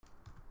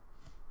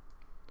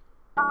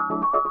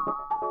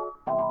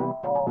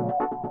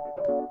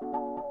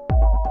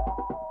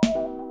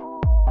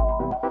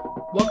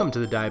Welcome to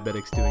the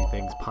Diabetics Doing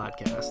Things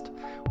podcast.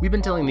 We've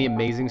been telling the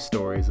amazing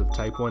stories of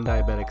type 1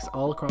 diabetics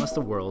all across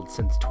the world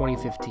since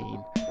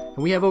 2015, and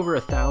we have over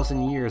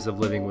 1,000 years of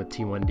living with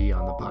T1D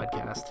on the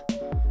podcast.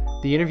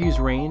 The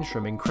interviews range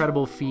from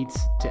incredible feats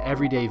to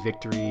everyday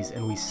victories,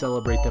 and we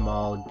celebrate them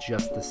all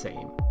just the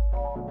same.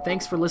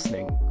 Thanks for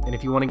listening, and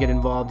if you want to get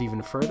involved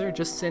even further,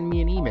 just send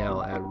me an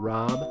email at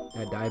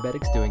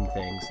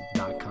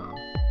rob@diabeticsdoingthings.com.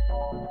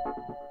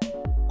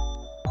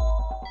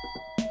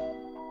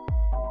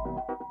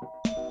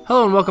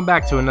 Hello and welcome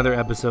back to another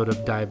episode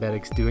of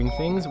Diabetics Doing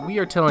Things. We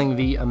are telling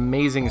the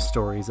amazing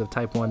stories of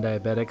type 1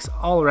 diabetics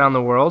all around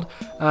the world.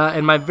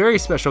 And my very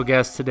special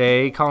guest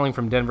today, calling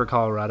from Denver,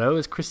 Colorado,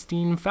 is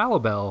Christine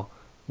Falabelle.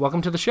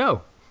 Welcome to the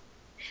show.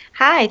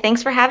 Hi,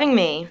 thanks for having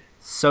me.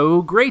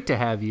 So great to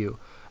have you.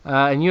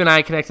 And you and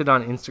I connected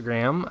on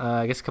Instagram,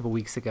 I guess a couple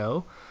weeks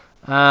ago.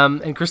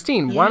 And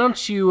Christine, why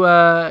don't you,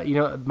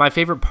 my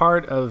favorite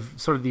part of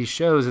sort of these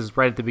shows is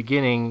right at the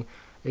beginning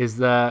is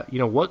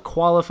what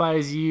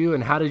qualifies you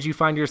and how did you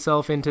find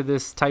yourself into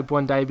this type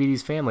 1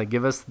 diabetes family?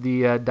 Give us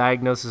the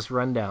diagnosis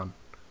rundown.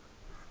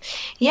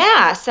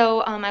 Yeah,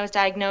 so I was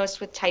diagnosed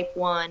with type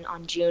 1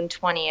 on June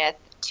 20th,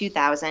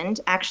 2000,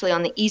 actually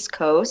on the East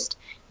Coast.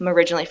 I'm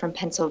originally from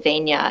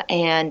Pennsylvania,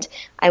 and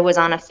I was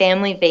on a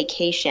family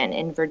vacation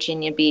in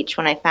Virginia Beach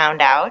when I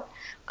found out.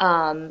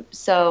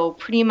 So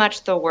pretty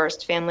much the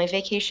worst family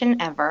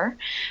vacation ever.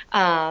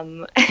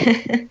 My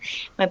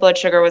blood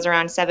sugar was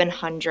around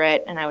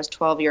 700 and I was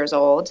 12 years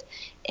old,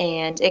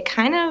 and it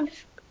kind of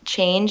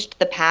changed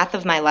the path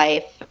of my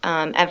life.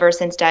 Ever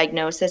since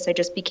diagnosis, I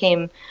just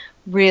became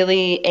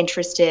really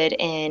interested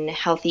in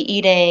healthy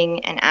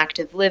eating and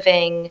active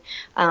living.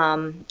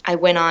 I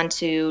went on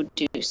to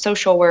do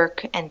social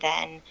work and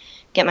then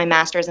get my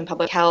master's in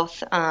public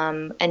health.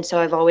 And so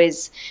I've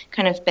always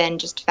kind of been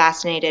just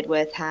fascinated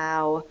with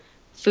how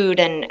food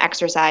and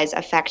exercise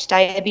affect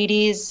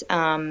diabetes,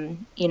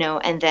 and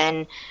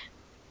then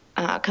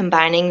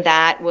combining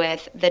that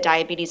with the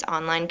diabetes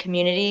online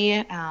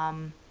community.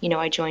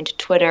 I joined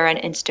Twitter and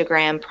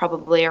Instagram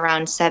probably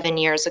around 7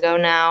 years ago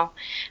now.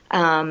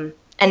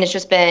 And it's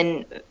just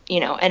been,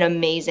 an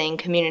amazing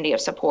community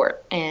of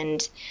support.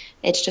 And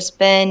it's just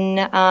been,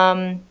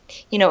 a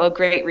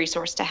great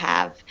resource to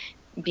have,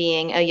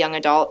 being a young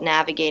adult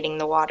navigating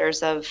the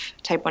waters of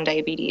type 1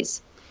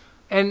 diabetes.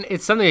 And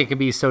it's something that can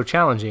be so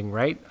challenging,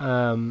 right?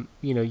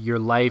 Your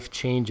life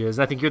changes.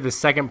 I think you're the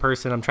second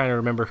person, I'm trying to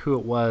remember who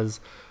it was,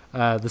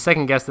 the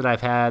second guest that I've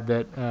had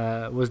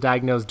that was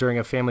diagnosed during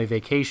a family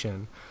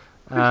vacation.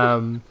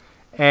 And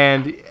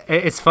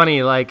it's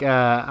funny,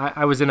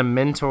 I was in a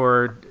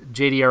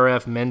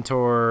JDRF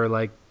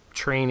mentor,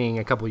 training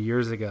a couple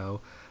years ago.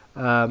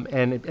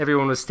 And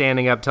everyone was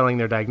standing up telling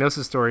their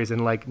diagnosis stories,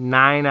 and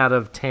 9 out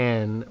of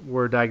 10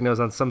 were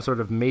diagnosed on some sort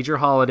of major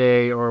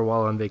holiday or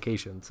while on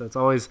vacation. So it's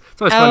always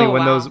funny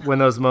when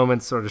those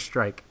moments sort of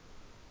strike.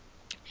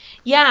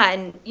 Yeah,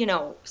 and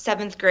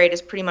 7th grade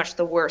is pretty much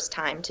the worst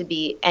time to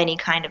be any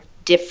kind of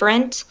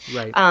different.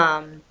 Right.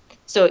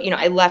 So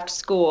I left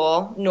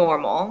school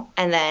normal,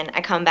 and then I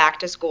come back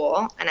to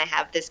school and I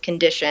have this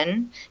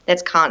condition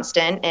that's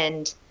constant,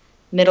 and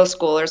middle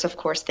schoolers, of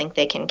course, think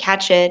they can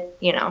catch it,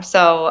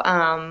 so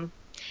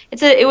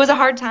it was a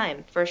hard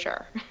time for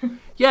sure.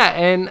 Yeah,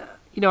 and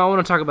I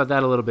want to talk about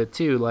that a little bit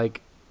too.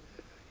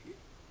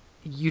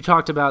 You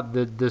talked about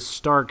the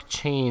stark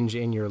change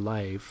in your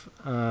life,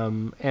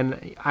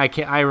 and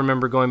I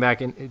remember going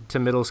back to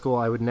middle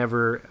school. It would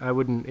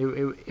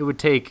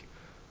take,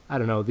 I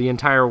don't know, the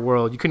entire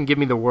world. You couldn't give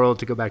me the world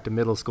to go back to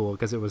middle school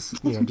because it was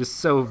just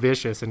so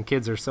vicious, and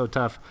kids are so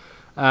tough,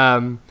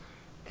 and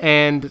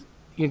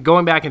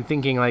going back and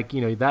thinking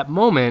that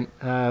moment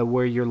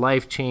where your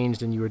life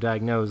changed and you were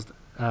diagnosed,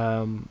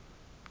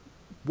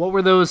 what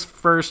were those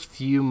first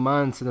few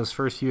months and those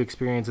first few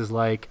experiences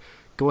like,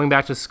 going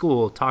back to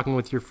school, talking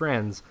with your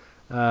friends,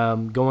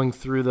 going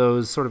through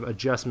those sort of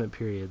adjustment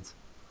periods?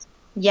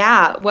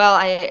 Yeah, well,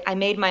 I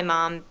made my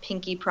mom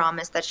pinky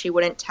promise that she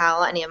wouldn't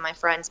tell any of my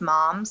friends'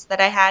 moms that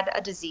I had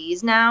a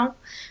disease now.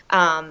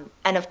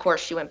 And of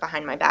course, she went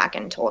behind my back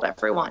and told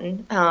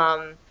everyone.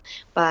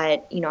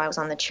 But, I was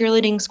on the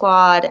cheerleading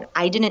squad and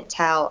I didn't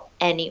tell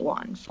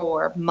anyone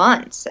for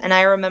months. And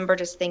I remember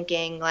just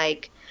thinking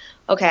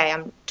okay,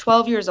 I'm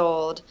 12 years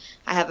old.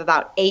 I have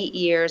about 8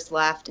 years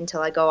left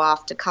until I go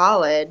off to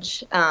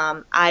college.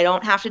 I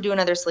don't have to do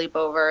another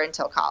sleepover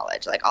until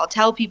college. I'll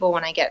tell people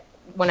when I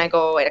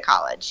go away to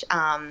college.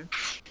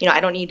 I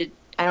don't need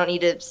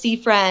to see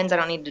friends. I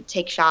don't need to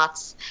take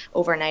shots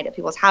overnight at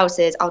people's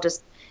houses. I'll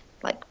just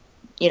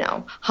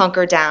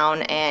hunker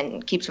down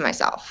and keep to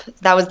myself.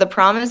 That was the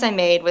promise I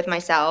made with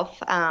myself.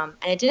 And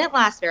it didn't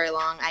last very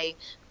long. I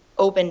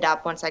opened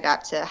up once I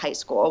got to high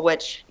school,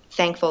 which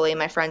thankfully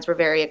my friends were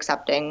very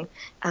accepting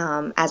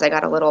as I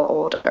got a little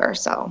older.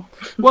 So,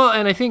 well,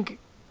 and I think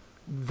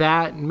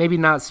that maybe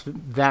not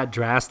that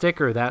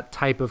drastic or that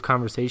type of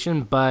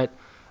conversation, but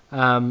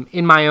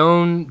in my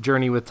own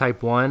journey with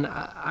type 1,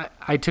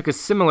 I I took a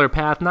similar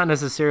path, not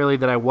necessarily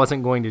that I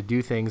wasn't going to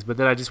do things, but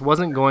that I just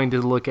wasn't going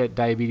to look at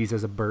diabetes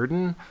as a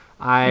burden.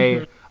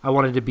 I Hmm. I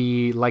wanted to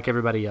be like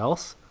everybody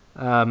else.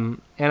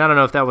 And I don't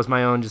know if that was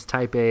my own just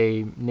type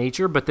A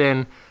nature, but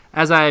then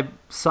as I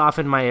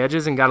softened my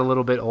edges and got a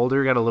little bit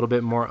older, got a little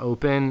bit more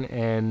open,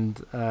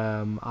 and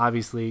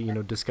obviously,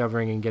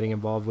 discovering and getting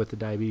involved with the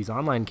diabetes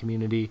online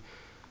community,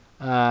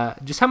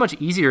 just how much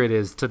easier it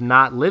is to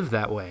not live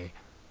that way,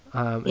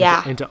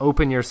 Yeah. and to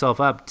open yourself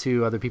up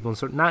to other people, and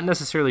sort of not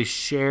necessarily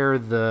share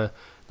the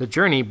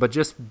journey, but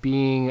just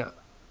being,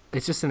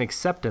 it's just an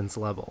acceptance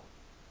level.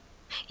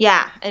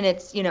 Yeah, and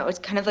it's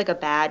kind of like a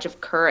badge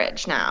of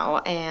courage now.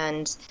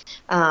 And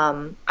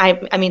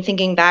I mean,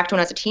 thinking back to when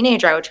I was a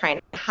teenager, I would try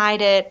and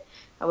hide it.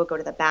 I would go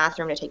to the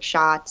bathroom to take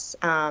shots.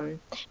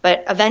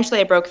 But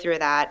eventually I broke through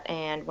that.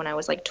 And when I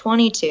was like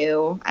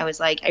 22, I was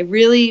like, I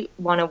really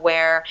want to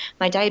wear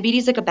my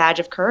diabetes like a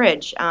badge of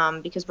courage,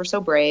 because we're so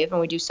brave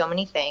and we do so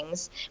many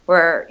things.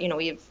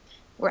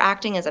 We're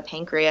acting as a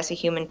pancreas, a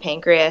human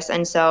pancreas.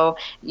 And so,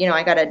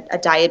 I got a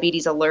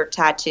diabetes alert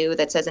tattoo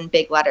that says in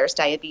big letters,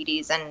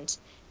 diabetes. And,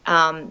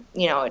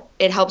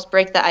 it helps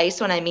break the ice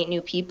when I meet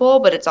new people,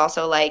 but it's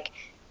also like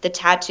the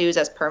tattoo's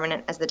as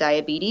permanent as the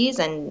diabetes.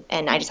 And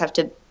I just have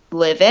to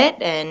live it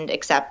and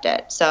accept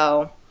it.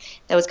 So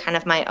that was kind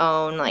of my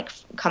own, like,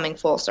 coming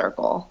full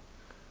circle.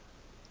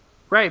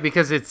 Right,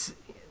 because it's,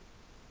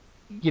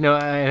 and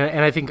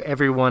I think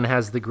everyone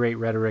has the great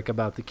rhetoric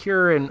about the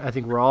cure, and I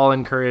think we're all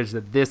encouraged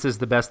that this is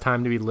the best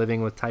time to be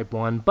living with type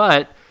 1,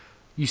 but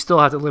you still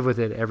have to live with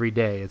it every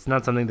day. It's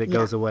not something that Yeah.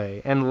 goes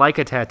away. And like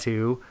a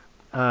tattoo,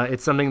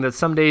 it's something that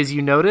some days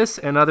you notice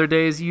and other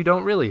days you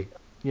don't really,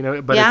 but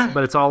it's Yeah.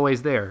 but it's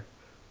always there.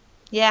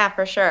 Yeah,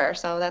 for sure.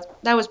 So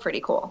that was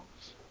pretty cool.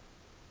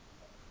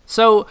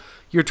 So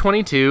you're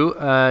 22.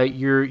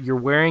 You're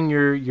wearing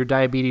your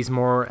diabetes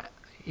more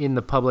in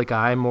the public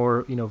eye,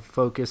 more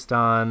focused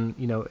on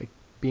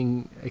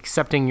being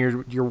accepting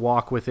your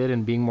walk with it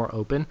and being more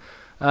open.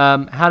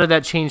 How did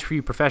that change for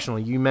you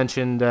professionally? You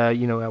mentioned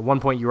at one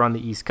point you were on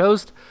the East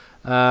Coast,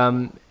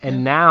 Yeah.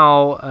 and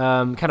now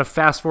kind of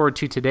fast forward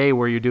to today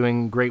where you're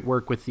doing great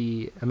work with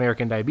the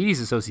American Diabetes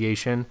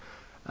Association.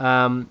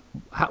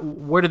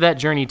 Where did that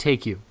journey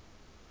take you?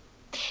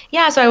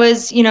 Yeah, so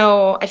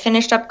I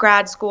finished up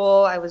grad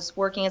school. I was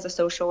working as a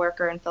social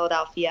worker in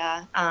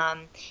Philadelphia.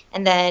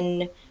 And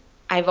then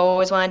I've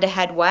always wanted to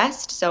head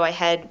west. So I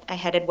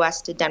headed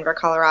west to Denver,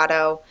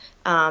 Colorado,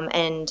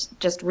 and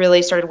just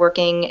really started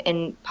working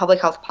in public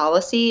health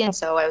policy. And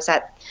so I was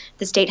at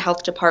the state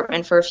health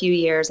department for a few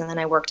years, and then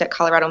I worked at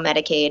Colorado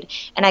Medicaid.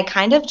 And I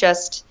kind of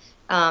just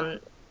um,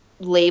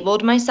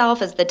 labeled myself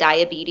as the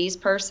diabetes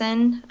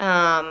person.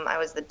 I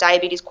was the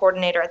diabetes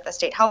coordinator at the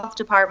state health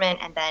department,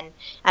 and then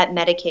at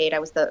Medicaid, I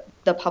was the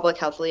public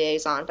health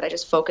liaison. But I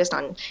just focused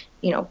on,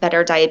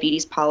 better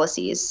diabetes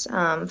policies,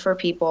 for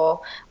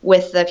people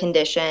with the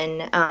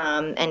condition,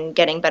 and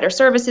getting better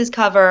services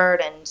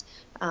covered, and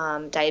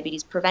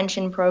diabetes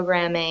prevention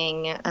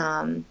programming.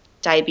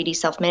 Diabetes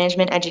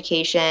self-management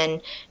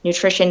education,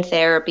 nutrition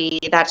therapy,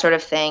 that sort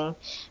of thing.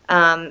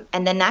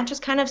 And then that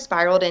just kind of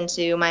spiraled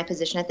into my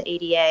position at the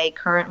ADA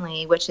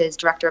currently, which is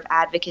Director of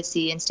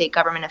Advocacy and State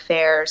Government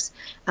Affairs,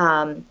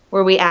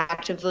 where we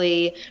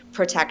actively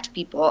protect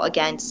people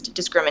against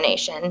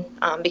discrimination,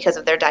 because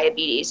of their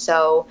diabetes.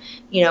 So,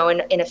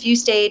 in a few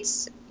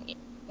states,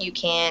 you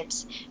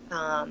can't.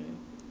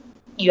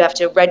 You have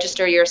to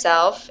register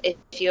yourself if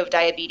you have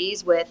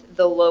diabetes with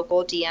the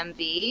local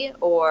DMV,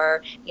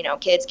 or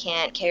kids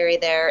can't carry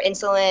their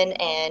insulin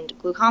and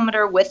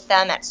glucometer with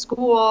them at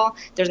school.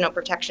 There's no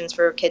protections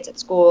for kids at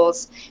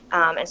schools.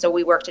 And so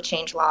we work to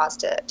change laws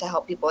to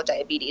help people with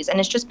diabetes, and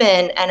it's just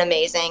been an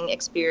amazing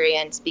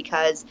experience,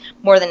 because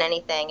more than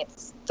anything,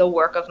 it's the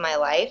work of my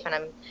life, and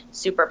I'm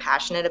super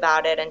passionate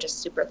about it, and just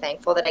super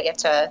thankful that I get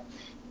to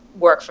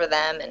work for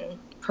them and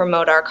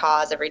promote our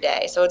cause every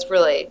day. So it's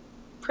really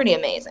pretty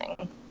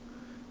amazing.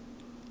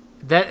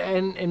 That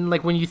and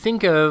like when you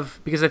think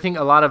of, because I think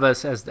a lot of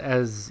us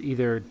as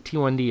either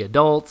T1D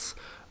adults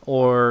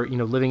or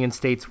living in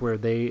states where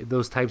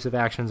those types of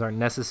actions aren't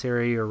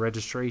necessary or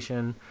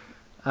registration.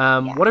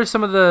 Yeah. What are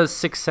some of the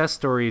success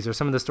stories or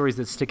some of the stories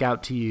that stick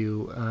out to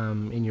you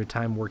in your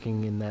time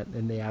working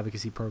in the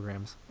advocacy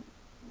programs?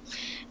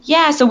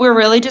 Yeah, so we're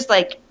really just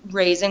like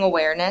raising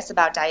awareness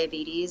about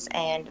diabetes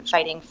and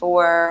fighting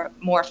for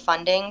more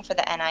funding for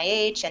the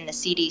NIH and the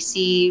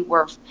CDC.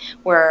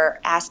 We're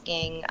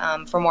asking,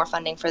 for more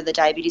funding for the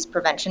diabetes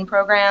prevention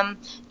program,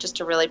 just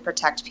to really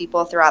protect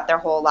people throughout their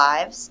whole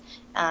lives.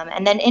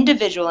 And then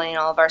individually in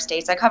all of our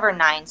states, I cover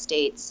 9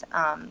 states.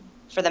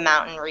 For the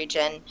mountain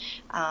region,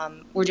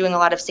 we're doing a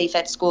lot of safe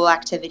at school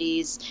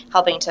activities,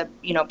 helping to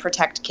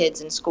protect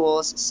kids in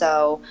schools.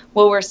 So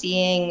what we're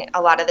seeing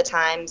a lot of the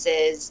times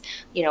is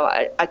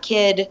a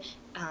kid,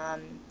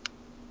 um,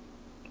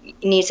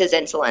 needs his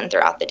insulin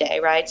throughout the day,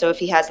 right? So if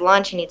he has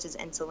lunch, he needs his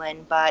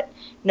insulin, but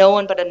no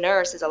one but a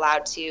nurse is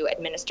allowed to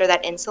administer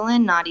that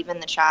insulin, not even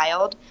the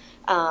child.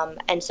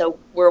 And so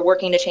we're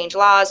working to change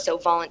laws so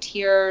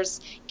volunteers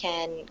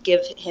can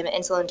give him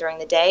insulin during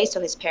the day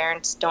so his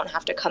parents don't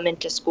have to come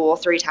into school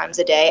 3 times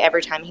a day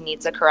every time he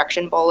needs a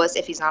correction bolus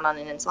if he's not on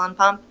an insulin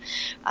pump.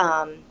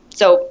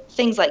 So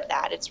things like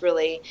that. It's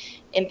really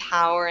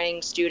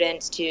empowering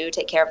students to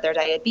take care of their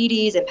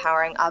diabetes,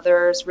 empowering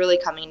others, really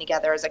coming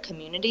together as a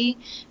community.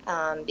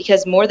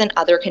 Because more than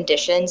other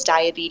conditions,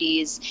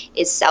 diabetes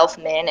is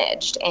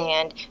self-managed,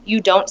 and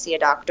you don't see a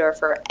doctor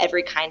for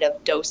every kind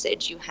of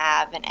dosage you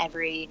have and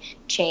every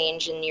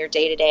change in your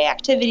day-to-day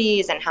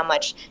activities and how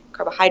much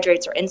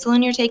carbohydrates or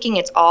insulin you're taking.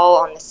 It's all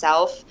on the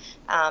self.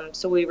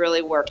 So we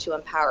really work to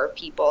empower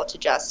people to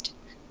just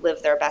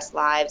live their best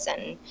lives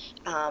and,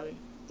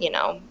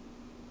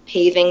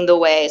 paving the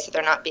way so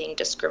they're not being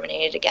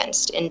discriminated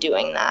against in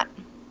doing that.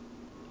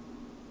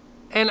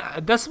 And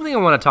that's something I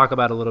want to talk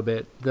about a little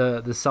bit,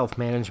 the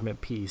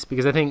self-management piece,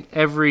 because I think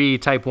every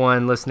type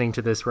 1 listening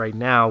to this right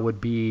now would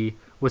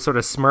sort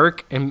of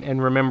smirk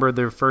and remember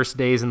their first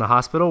days in the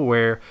hospital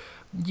where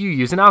you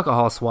use an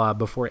alcohol swab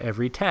before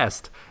every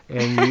test,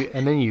 and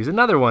then you use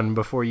another one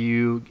before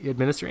you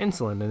administer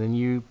insulin, and then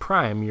you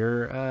prime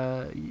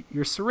your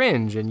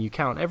syringe, and you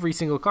count every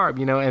single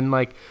carb, and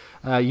like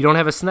you don't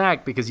have a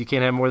snack because you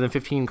can't have more than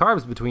 15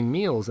 carbs between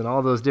meals, and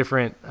all those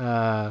different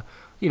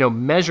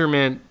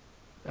measurement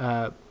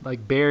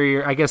like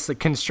barrier, I guess, the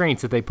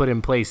constraints that they put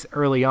in place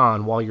early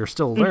on while you're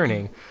still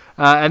learning.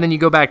 And then you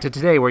go back to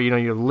today where,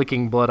 you're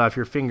licking blood off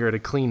your finger to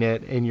clean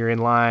it, and you're in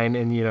line,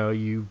 and,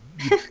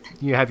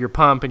 you have your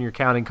pump and you're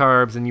counting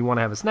carbs, and you want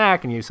to have a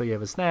snack, and so you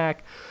have a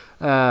snack.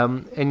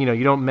 And,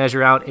 you don't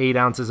measure out 8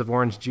 ounces of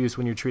orange juice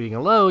when you're treating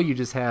a low. You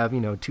just have,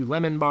 2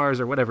 lemon bars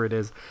or whatever it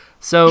is.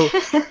 So,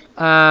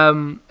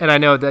 and I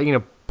know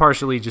that,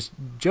 partially just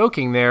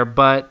joking there,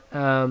 but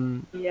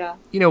yeah,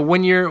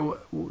 when you're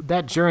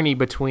that journey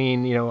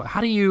between,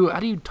 how do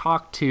you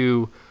talk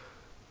to,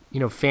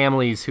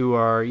 families who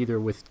are either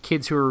with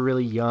kids who are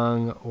really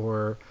young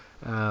or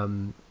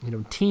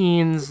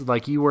teens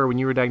like you were when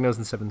you were diagnosed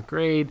in 7th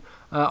grade,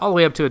 all the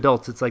way up to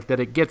adults. It's like that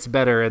it gets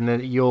better, and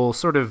then you'll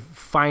sort of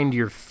find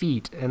your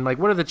feet. And like,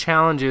 what are the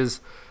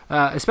challenges,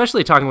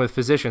 especially talking with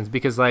physicians,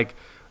 because like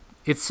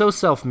it's so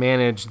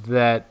self-managed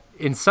that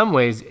in some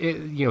ways,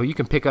 you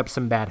can pick up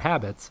some bad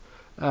habits,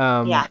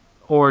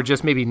 or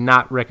just maybe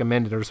not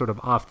recommended or sort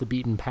of off the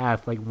beaten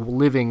path, like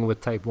living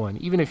with type 1,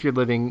 even if you're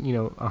living,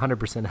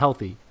 100%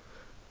 healthy.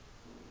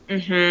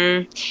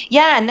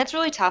 Yeah, and that's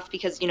really tough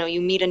because, you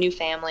meet a new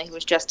family who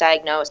was just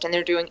diagnosed and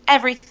they're doing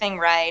everything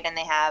right, and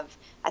they have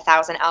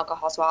 1,000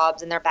 alcohol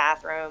swabs in their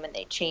bathroom, and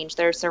they change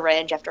their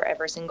syringe after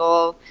every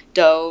single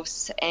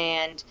dose,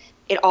 and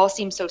it all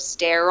seems so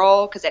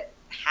sterile because it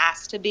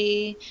has to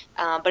be,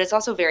 but it's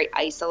also very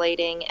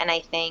isolating. And I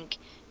think,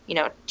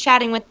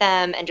 chatting with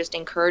them and just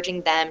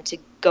encouraging them to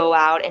go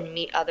out and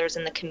meet others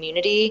in the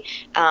community,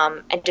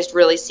 and just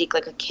really seek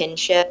like a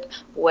kinship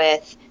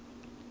with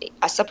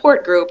a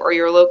support group or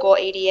your local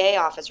ADA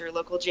office or your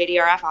local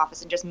JDRF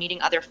office, and just meeting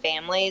other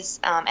families,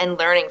 and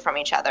learning from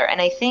each other.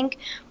 And I think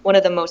one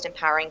of the most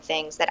empowering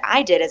things that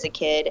I did as a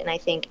kid, and I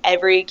think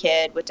every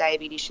kid with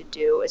diabetes should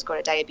do, is go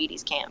to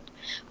diabetes camp.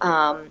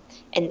 And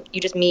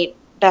you just meet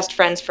best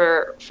friends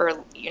for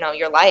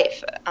your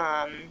life.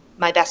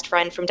 My best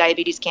friend from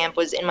diabetes camp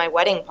was in my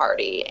wedding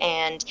party,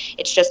 and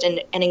it's just an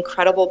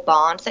incredible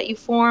bond that you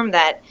form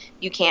that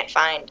you can't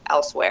find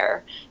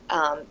elsewhere,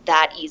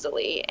 that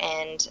easily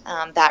and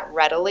that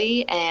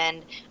readily.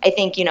 And I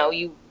think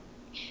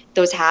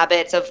those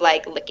habits of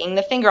like licking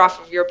the finger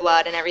off of your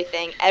blood and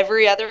everything,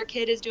 every other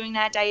kid is doing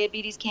that at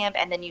diabetes camp,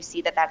 and then you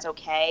see that that's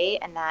okay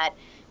and that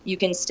you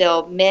can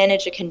still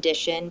manage a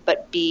condition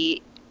but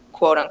be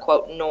quote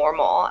unquote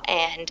normal,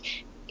 and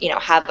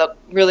have a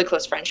really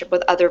close friendship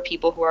with other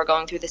people who are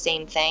going through the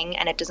same thing,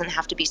 and it doesn't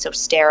have to be so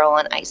sterile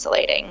and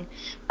isolating.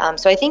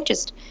 So I think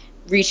just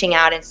reaching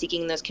out and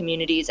seeking those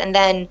communities, and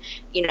then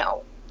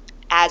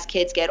as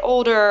kids get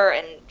older,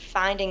 and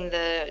finding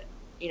the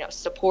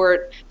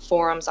support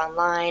forums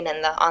online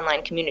and the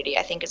online community,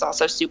 I think is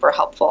also super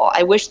helpful.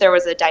 I wish there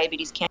was a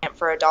diabetes camp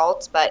for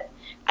adults, but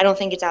I don't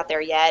think it's out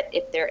there yet.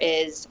 If there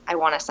is, I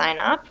want to sign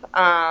up.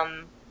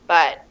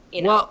 But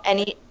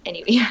any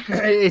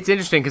it's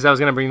interesting because I was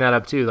going to bring that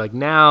up too. Like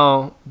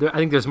now, I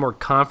think there's more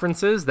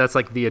conferences. That's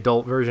like the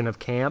adult version of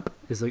camp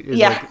is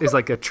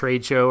like a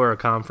trade show or a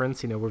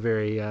conference. We're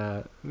very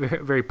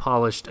very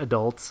polished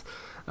adults.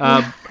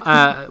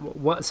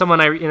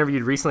 Someone I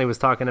interviewed recently was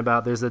talking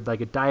about there's a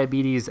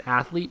diabetes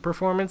athlete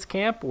performance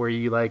camp where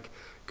you like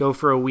go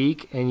for a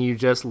week and you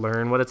just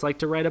learn what it's like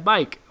to ride a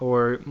bike,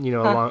 or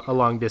a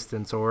long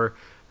distance, or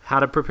how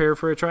to prepare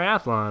for a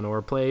triathlon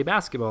or play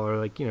basketball,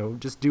 or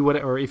just do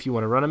what, or if you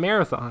want to run a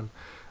marathon.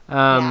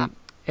 And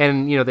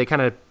they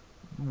kind of,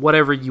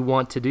 whatever you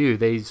want to do,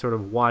 they sort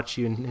of watch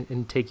you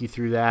and take you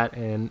through that.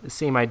 And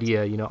same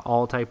idea,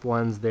 all type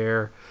 1s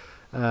there,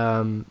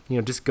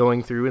 just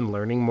going through and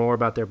learning more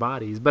about their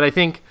bodies. But I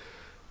think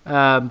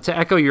To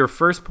echo your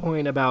first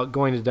point about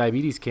going to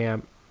diabetes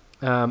camp,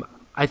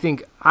 I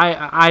think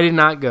I did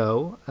not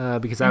go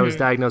because I was Hmm.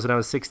 diagnosed when I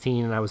was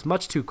 16 and I was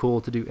much too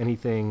cool to do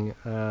anything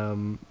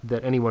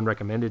that anyone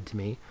recommended to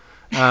me.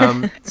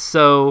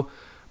 So,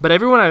 but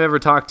everyone I've ever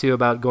talked to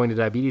about going to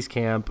diabetes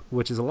camp,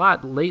 which is a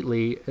lot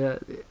lately,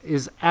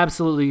 is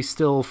absolutely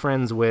still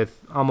friends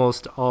with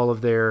almost all of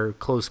their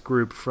close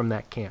group from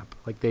that camp.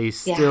 Like they Yeah.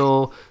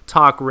 still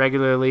talk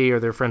regularly, or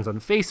they're friends on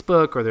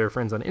Facebook, or they're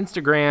friends on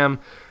Instagram,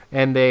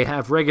 and they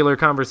have regular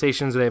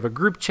conversations. They have a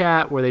group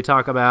chat where they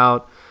talk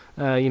about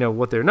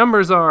what their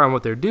numbers are and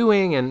what they're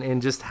doing,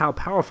 and just how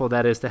powerful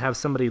that is to have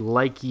somebody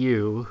like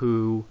you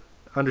who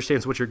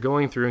understands what you're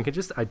going through and can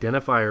just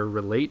identify or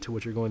relate to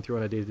what you're going through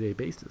on a day-to-day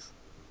basis.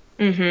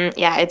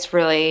 Yeah, it's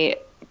really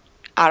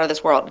out of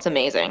this world. It's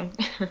amazing.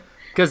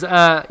 Because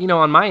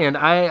on my end,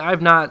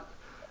 I've not,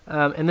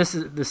 and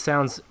this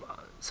sounds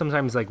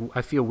sometimes like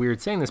I feel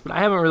weird saying this, but I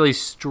haven't really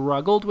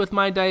struggled with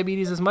my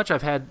diabetes as much.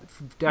 I've had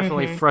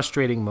definitely Hmm.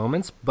 frustrating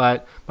moments,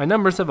 but my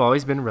numbers have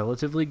always been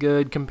relatively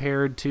good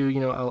compared to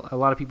a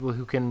lot of people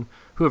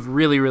who have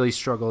really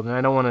struggled, and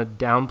I don't want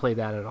to downplay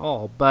that at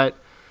all. But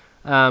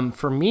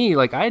for me,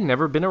 like I had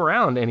never been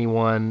around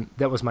anyone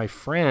that was my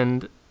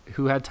friend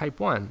who had type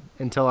 1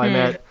 until I Hmm.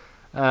 met.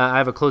 I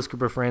have a close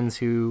group of friends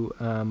who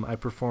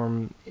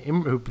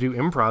who do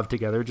improv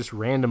together just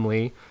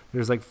randomly.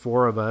 There's like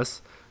four of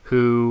us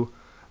who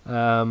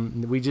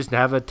we just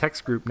have a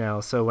text group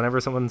now. So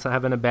whenever someone's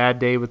having a bad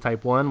day with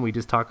type 1, we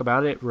just talk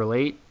about it,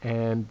 relate,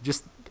 and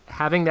just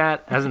having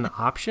that as an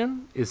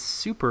option is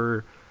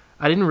super.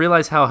 I didn't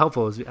realize how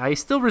helpful it was. I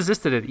still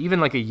resisted it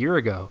even like a year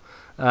ago.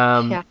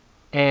 Um, Yeah,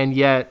 and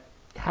yet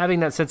having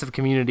that sense of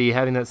community,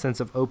 having that sense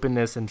of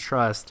openness and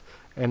trust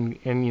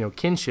and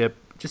kinship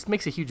just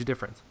makes a huge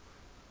difference.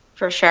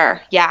 for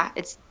sure. Yeah,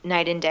 it's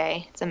night and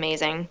day. It's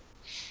amazing.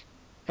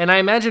 And I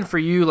imagine for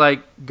you,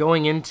 like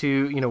going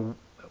into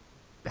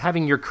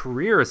having your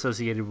career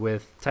associated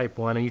with type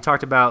 1, and you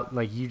talked about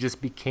like you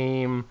just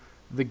became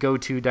the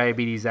go-to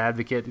diabetes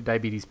advocate,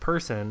 diabetes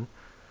person.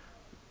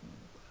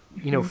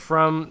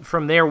 Mhm.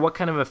 From there, what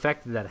kind of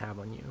effect did that have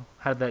on you?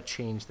 How did that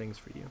change things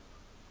for you?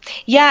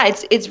 Yeah,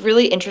 it's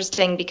really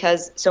interesting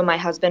because so my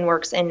husband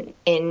works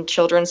in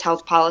children's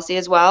health policy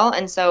as well,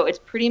 and so it's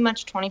pretty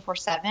much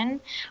 24/7.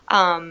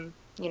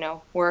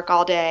 Work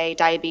all day,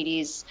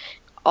 diabetes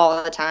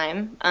all the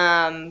time.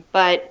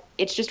 But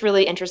it's just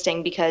really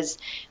interesting because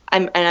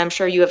I'm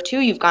sure you have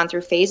too. You've gone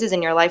through phases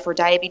in your life where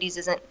diabetes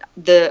isn't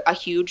the a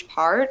huge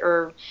part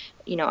or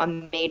a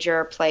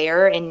major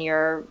player in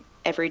your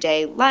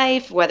everyday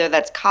life, whether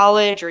that's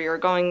college or you're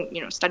going,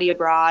 study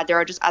abroad. There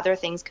are just other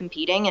things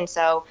competing, and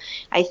so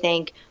I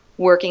think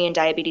working in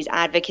diabetes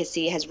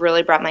advocacy has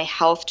really brought my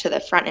health to the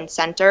front and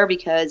center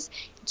because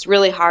it's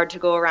really hard to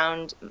go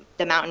around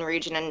the mountain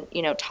region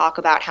and talk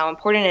about how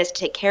important it is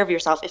to take care of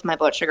yourself if my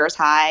blood sugar is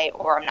high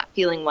or I'm not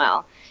feeling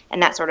well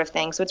and that sort of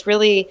thing. So it's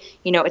really,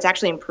 it's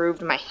actually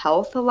improved my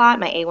health a lot.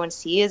 My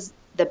A1C is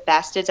the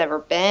best it's ever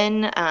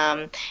been.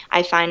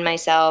 I find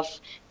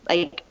myself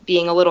like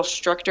being a little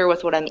stricter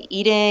with what I'm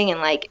eating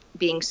and like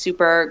being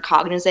super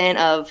cognizant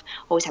of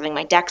always having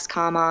my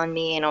Dexcom on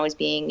me and always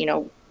being,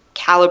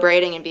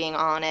 calibrating and being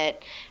on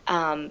it.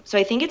 So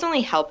I think it's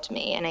only helped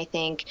me. And I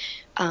think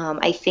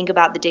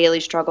about the daily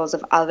struggles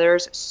of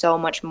others so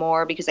much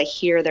more because I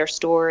hear their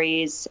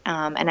stories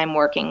and I'm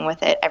working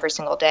with it every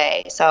single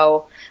day.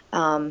 So,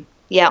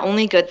 yeah,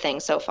 only good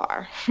things so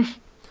far.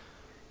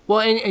 Well,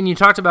 and you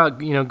talked about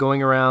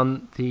going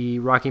around the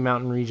Rocky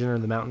Mountain region or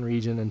the mountain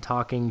region and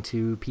talking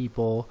to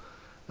people,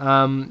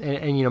 and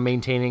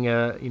maintaining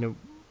a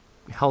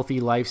healthy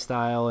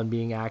lifestyle and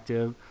being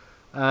active.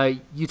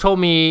 You told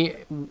me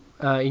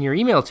in your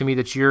email to me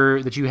that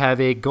you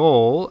have a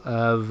goal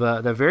of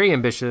the very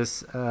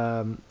ambitious,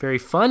 very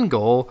fun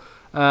goal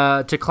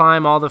to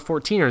climb all the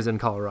 14ers in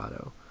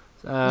Colorado.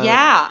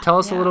 Yeah, Tell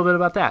us a yeah. little bit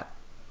about that.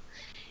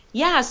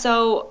 Yeah,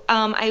 so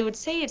I would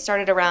say it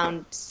started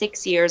around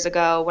 6 years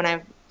ago when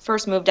I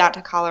first moved out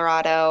to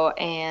Colorado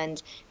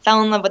and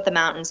fell in love with the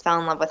mountains, fell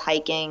in love with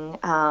hiking.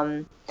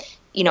 I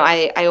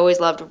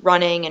always loved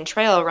running and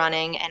trail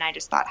running, and I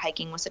just thought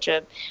hiking was such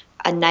a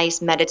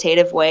nice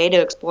meditative way to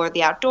explore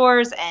the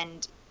outdoors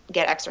and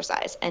get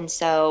exercise. And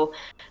so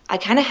I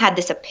kind of had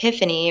this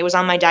epiphany. It was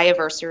on my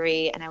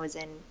diaversary, and I was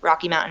in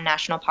Rocky Mountain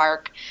National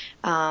Park,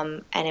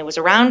 and it was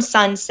around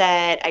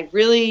sunset. I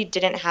really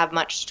didn't have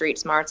much street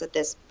smarts at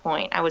this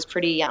point. I was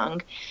pretty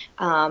young,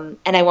 and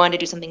I wanted to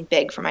do something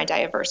big for my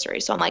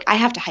diaversary. So I'm like, I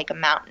have to hike a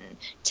mountain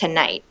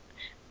tonight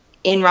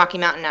in Rocky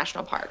Mountain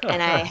National Park,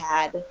 and I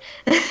had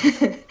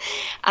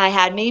I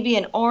had maybe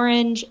an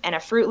orange and a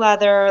fruit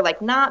leather,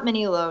 like not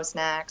many low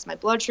snacks. My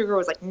blood sugar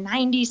was like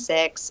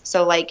 96,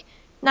 so like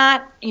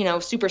not,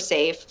 super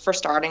safe for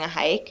starting a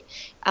hike.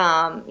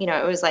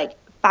 It was like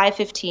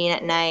 5:15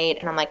 at night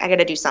and I'm like I got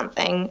to do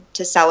something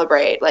to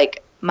celebrate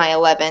like my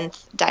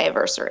 11th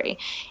diaversary.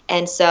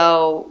 And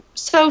so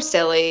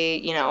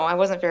silly, I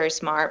wasn't very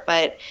smart,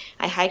 but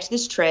I hiked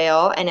this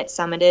trail and it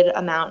summited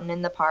a mountain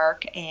in the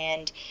park.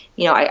 And,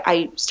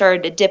 I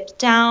started to dip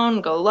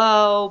down, go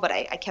low, but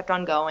I kept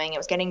on going. It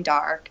was getting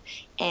dark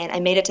and I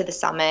made it to the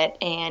summit.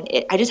 And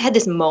I just had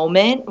this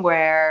moment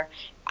where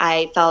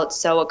I felt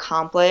so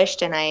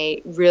accomplished and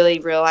I really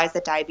realized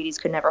that diabetes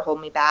could never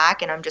hold me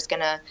back. And I'm just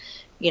going to,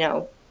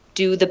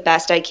 do the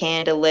best I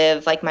can to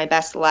live like my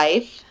best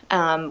life,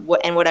 and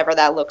whatever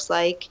that looks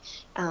like.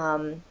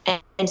 And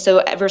so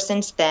ever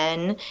since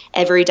then,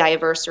 every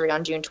diaversary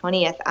on June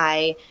 20th,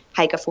 I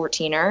hike a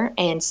 14er.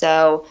 And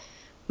so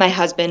my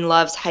husband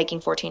loves hiking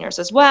 14ers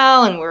as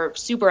well, and we're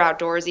super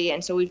outdoorsy.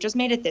 And so we've just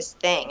made it this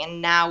thing.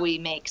 And now we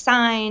make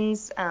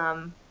signs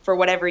for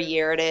whatever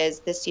year it is.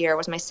 This year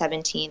was my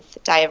 17th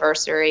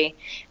diaversary.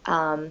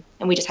 And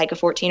we just hike a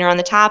 14er on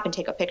the top and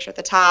take a picture at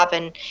the top.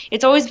 And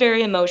it's always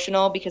very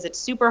emotional because it's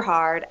super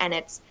hard, and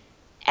it's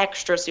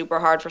extra super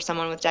hard for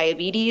someone with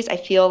diabetes. I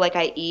feel like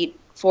I eat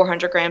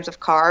 400 grams of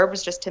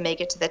carbs just to make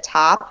it to the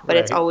top, but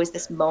it's always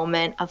this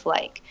moment of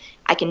like,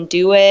 I can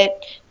do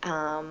it.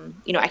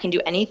 I can do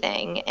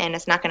anything and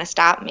it's not going to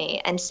stop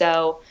me. And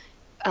so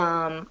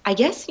I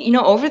guess,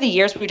 over the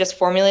years, we just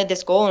formulated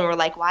this goal and we're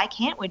like, why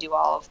can't we do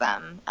all of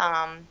them?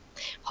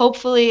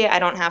 Hopefully I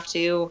don't have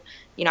to,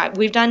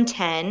 we've done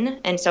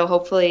 10. And so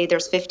hopefully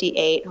there's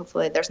 58.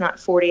 Hopefully there's not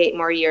 48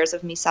 more years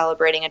of me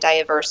celebrating a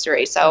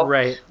diaversary. So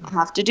I'll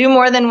have to do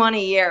more than one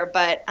a year,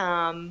 but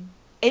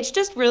it's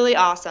just really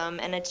awesome.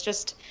 And it's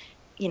just,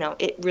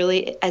 it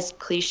really, as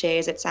cliche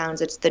as it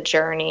sounds, it's the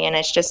journey. And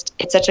it's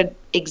such an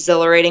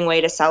exhilarating way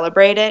to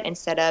celebrate it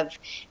instead of,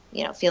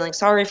 feeling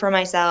sorry for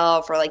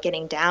myself or like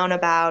getting down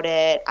about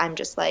it. I'm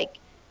just like,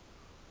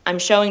 I'm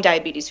showing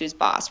diabetes who's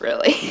boss,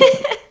 really.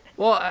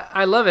 Well,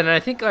 I love it. And I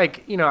think I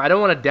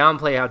don't want to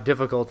downplay how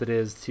difficult it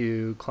is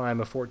to climb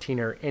a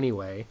 14er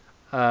anyway.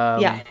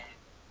 Yeah.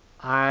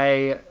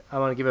 I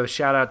want to give a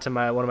shout out to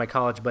one of my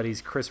college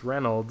buddies, Chris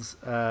Reynolds,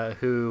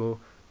 who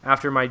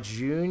after my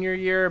junior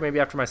year, maybe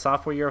after my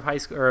sophomore year of high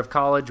school or of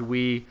college,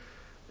 we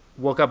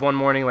woke up one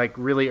morning like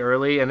really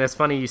early. And it's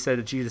funny you said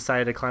that you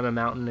decided to climb a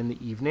mountain in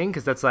the evening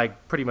because that's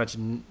like pretty much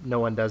no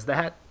one does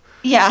that.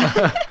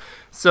 Yeah.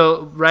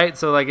 So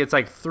like it's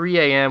like 3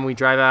 a.m. We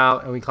drive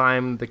out and we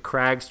climb the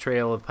Crags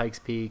Trail of Pikes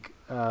Peak,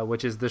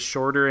 which is the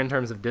shorter in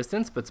terms of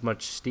distance, but it's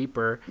much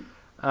steeper.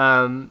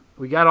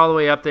 We got all the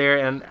way up there,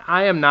 and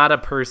I am not a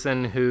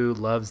person who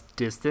loves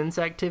distance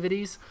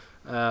activities.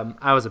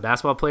 I was a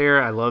basketball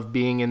player. I love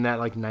being in that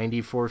like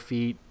 94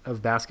 feet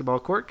of basketball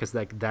court because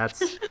like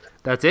that's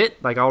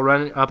it. Like I'll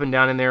run up and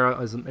down in there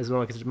as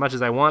much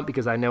as I want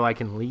because I know I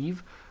can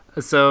leave.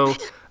 So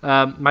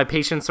my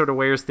patience sort of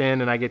wears thin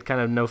and I get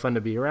kind of no fun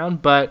to be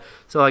around. But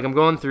so like I'm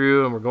going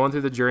through and we're going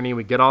through the journey.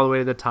 We get all the way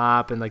to the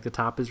top and like the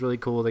top is really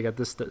cool. They got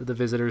the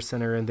visitor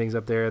center and things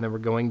up there. And then we're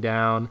going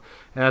down.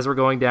 And as we're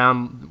going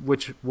down,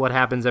 what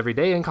happens every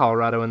day in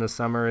Colorado in the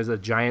summer is a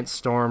giant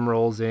storm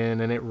rolls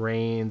in and it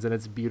rains and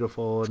it's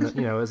beautiful. And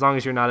as long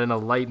as you're not in a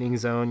lightning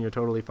zone, you're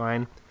totally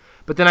fine.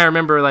 But then I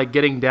remember like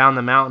getting down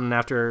the mountain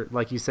after,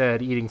 like you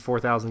said, eating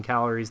 4,000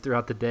 calories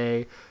throughout the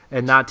day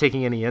and not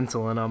taking any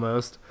insulin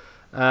almost.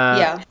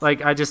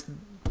 Like I just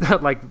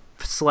like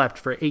slept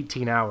for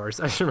 18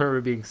 hours. I just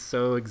remember being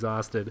so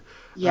exhausted.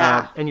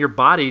 Yeah. And your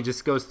body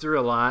just goes through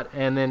a lot.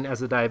 And then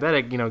as a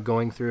diabetic,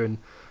 going through and,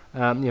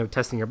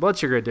 testing your blood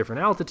sugar at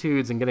different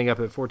altitudes and getting up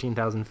at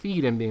 14,000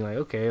 feet and being like,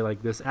 okay,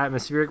 like this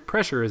atmospheric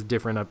pressure is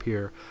different up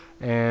here.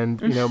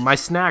 And, my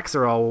snacks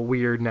are all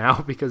weird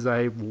now because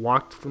I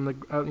walked from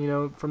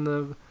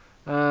the,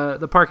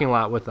 the parking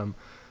lot with them.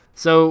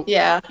 So,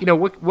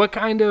 what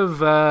kind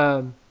of,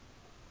 I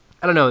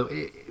don't know,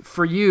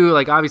 for you,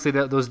 like obviously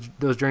those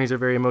journeys are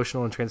very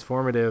emotional and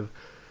transformative,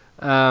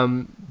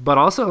 but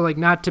also like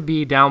not to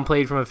be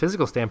downplayed from a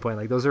physical standpoint.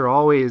 Like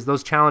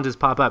those challenges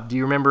pop up. Do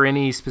you remember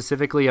any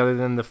specifically other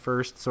than the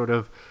first sort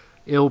of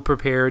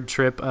ill-prepared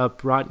trip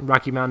up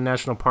Rocky Mountain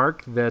National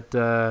Park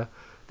that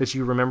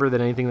you remember,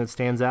 that anything that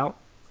stands out?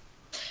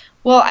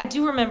 Well, I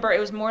do remember it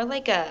was more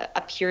like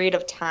a period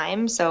of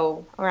time.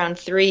 So around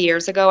 3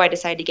 years ago, I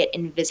decided to get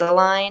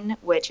Invisalign,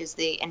 which is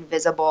the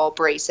invisible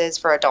braces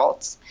for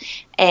adults.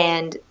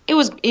 And it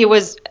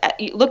was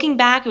looking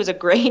back, it was a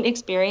great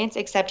experience,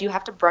 except you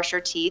have to brush your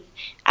teeth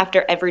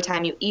after every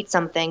time you eat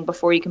something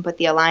before you can put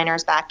the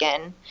aligners back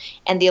in.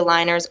 And the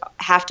aligners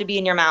have to be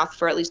in your mouth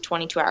for at least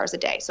 22 hours a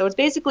day. So it's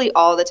basically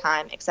all the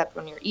time except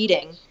when you're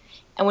eating.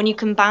 And when you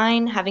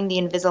combine having the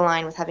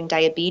Invisalign with having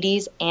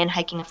diabetes and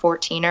hiking a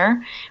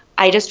 14er,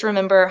 I just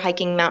remember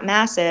hiking Mount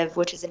Massive,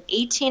 which is an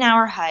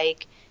 18-hour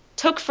hike,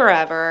 took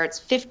forever. It's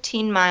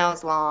 15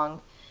 miles long.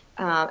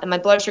 And my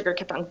blood sugar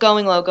kept on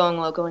going low, going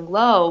low, going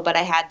low. But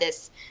I had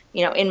this,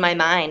 in my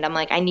mind, I'm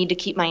like, I need to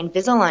keep my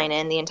Invisalign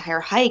in the entire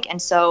hike.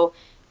 And so,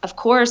 of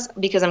course,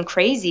 because I'm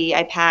crazy,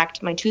 I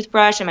packed my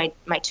toothbrush and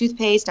my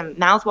toothpaste and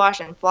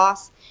mouthwash and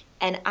floss.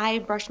 And I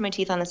brushed my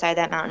teeth on the side of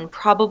that mountain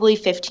probably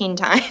 15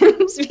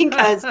 times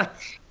because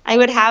I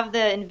would have the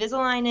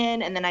Invisalign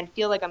in and then I'd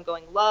feel like I'm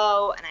going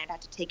low and I'd have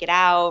to take it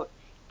out.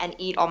 and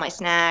eat all my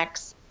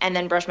snacks and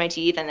then brush my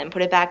teeth and then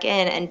put it back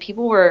in. And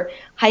people were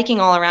hiking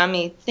all around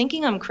me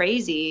thinking I'm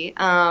crazy.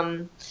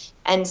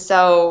 And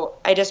so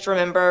I just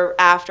remember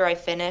after I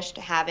finished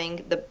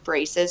having the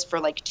braces for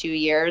like 2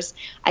 years,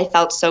 I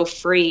felt so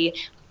free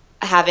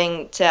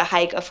having to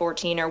hike a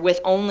 14er with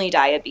only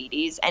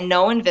diabetes and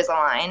no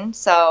Invisalign.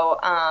 So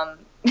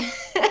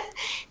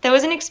that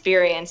was an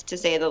experience to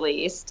say the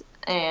least.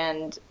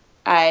 And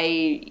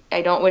I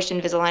don't wish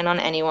Invisalign on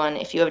anyone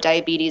if you have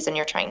diabetes and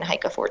you're trying to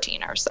hike a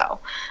 14er. So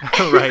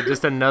Right,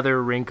 just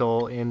another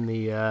wrinkle in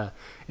the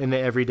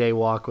everyday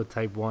walk with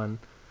type 1.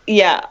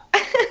 yeah.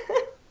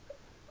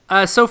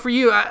 So for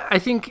you, I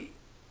think,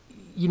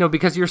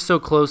 because you're so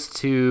close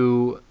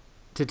to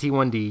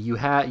T1D,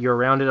 you're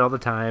around it all the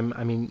time.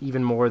 I mean,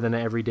 even more than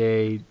an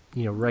everyday,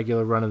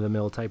 regular run of the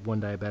mill type 1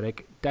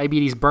 diabetic.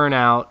 Diabetes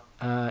burnout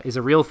is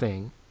a real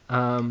thing.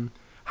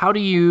 How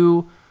do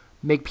you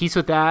make peace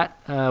with that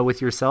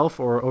with yourself,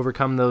 or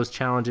overcome those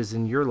challenges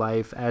in your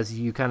life as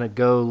you kind of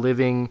go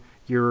living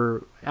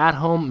your at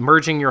home,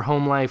 merging your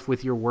home life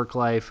with your work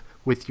life,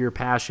 with your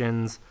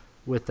passions,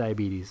 with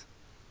diabetes?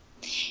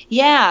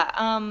 Yeah,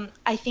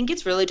 I think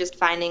it's really just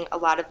finding a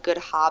lot of good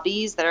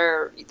hobbies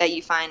that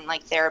you find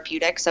like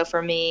therapeutic. So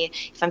for me,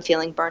 if I'm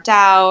feeling burnt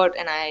out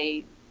and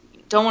I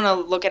don't want to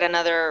look at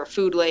another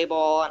food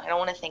label and I don't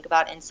want to think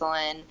about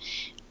insulin,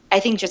 I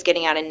think just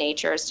getting out in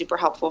nature is super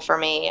helpful for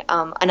me.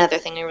 Another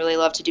thing I really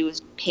love to do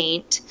is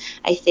paint.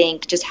 I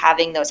think just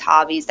having those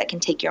hobbies that can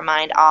take your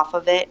mind off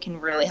of it can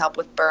really help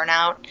with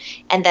burnout.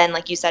 And then,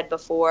 like you said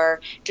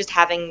before, just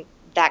having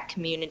that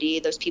community,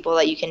 those people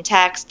that you can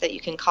text, that you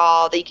can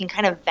call, that you can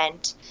kind of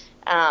vent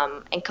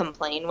and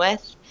complain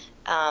with,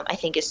 I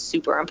think is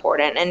super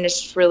important. And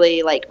it's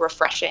really like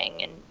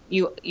refreshing. And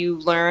you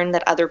learn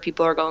that other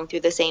people are going through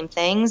the same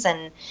things.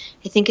 And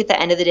I think at the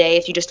end of the day,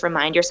 if you just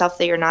remind yourself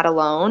that you're not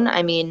alone,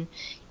 I mean,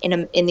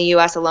 in the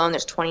U.S. alone,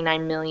 there's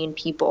 29 million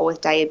people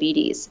with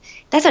diabetes.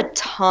 That's a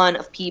ton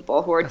of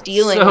people who are That's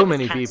dealing so with this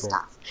many kind of people.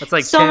 stuff. That's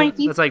like So many 10.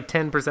 people. That's like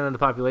 10% of the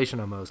population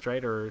almost,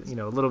 right? Or a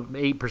little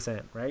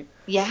 8%, right?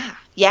 Yeah,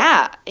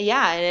 yeah,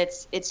 yeah, and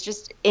it's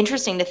just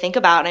interesting to think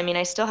about. I mean,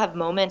 I still have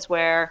moments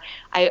where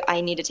I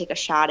need to take a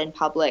shot in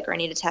public or I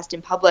need to test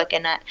in public,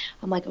 and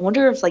I'm like, I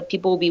wonder if like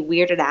people will be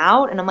weirded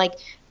out. And I'm like,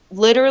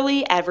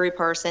 literally every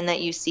person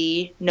that you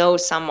see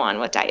knows someone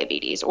with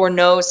diabetes or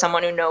knows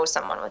someone who knows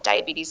someone with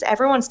diabetes.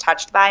 Everyone's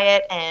touched by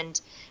it, and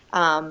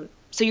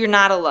so you're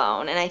not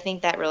alone. And I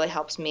think that really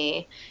helps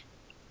me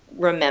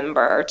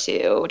remember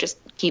to just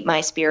keep my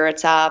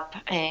spirits up,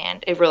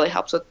 and it really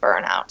helps with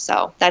burnout.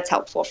 So that's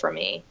helpful for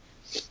me.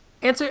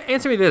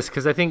 Answer me this,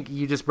 because I think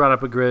you just brought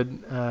up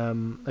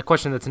a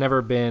question that's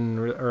never been,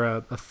 or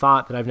a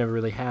thought that I've never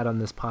really had on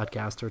this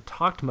podcast or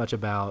talked much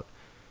about,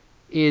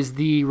 is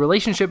the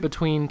relationship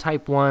between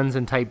type 1s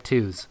and type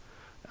 2s.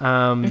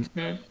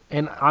 Hmm.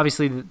 And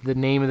obviously the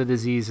name of the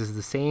disease is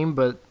the same,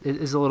 but it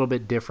is a little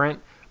bit different.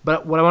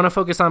 But what I want to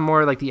focus on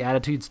more like the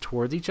attitudes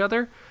towards each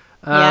other.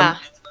 Um, Yeah.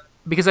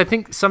 because I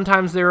think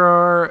sometimes there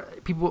are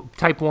people,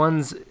 type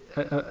 1s,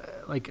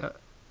 like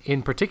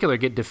in particular,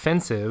 get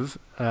defensive.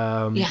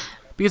 Yeah.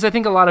 Because I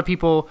think a lot of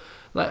people,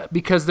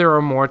 because there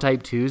are more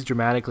type 2s,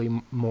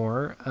 dramatically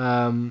more,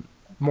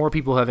 more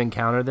people have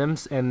encountered them,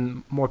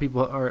 and more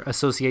people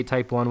associate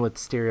type 1 with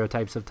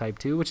stereotypes of type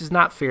 2, which is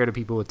not fair to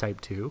people with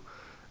type 2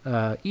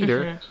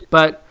 either. Hmm.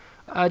 But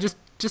just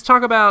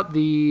talk about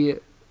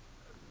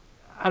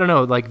I don't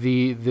know, like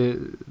the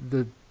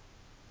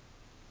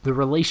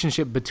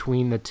relationship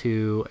between the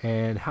two,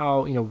 and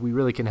how we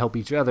really can help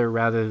each other,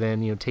 rather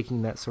than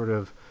taking that sort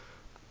of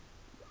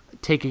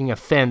taking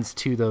offense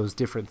to those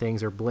different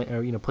things, or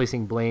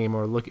placing blame,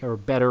 or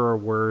better or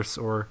worse,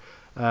 or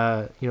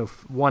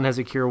one has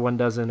a cure, one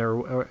doesn't,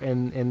 or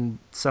and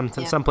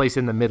Yeah. some place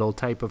in the middle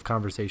type of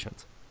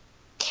conversations.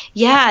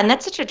 Yeah, and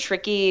that's such a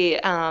tricky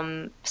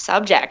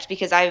subject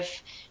because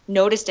I've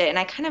noticed it, and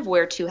I kind of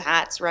wear two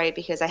hats, right?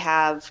 Because I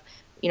have,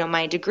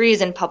 my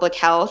degrees in public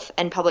health,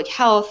 and public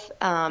health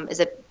is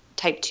a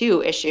type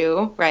 2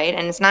 issue, right?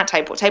 And it's not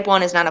type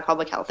 1 is not a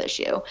public health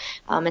issue.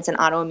 It's an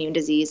autoimmune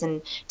disease,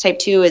 and type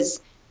 2 is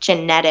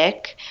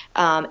genetic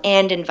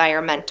and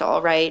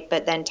environmental, right?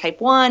 But then type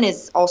 1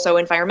 is also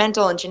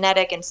environmental and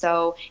genetic, and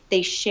so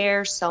they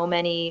share so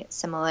many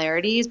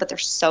similarities, but they're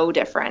so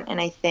different. And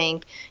I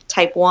think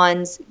type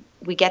 1s,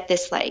 we get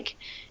this like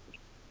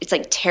it's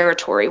like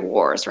territory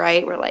wars,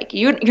 right? We're like,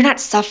 you're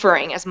not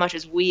suffering as much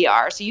as we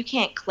are, so you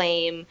can't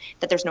claim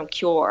that there's no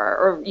cure,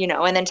 or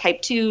And then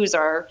type twos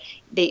are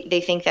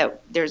they think that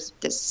there's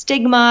this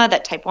stigma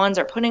that type ones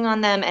are putting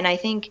on them, and I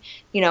think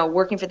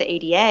working for the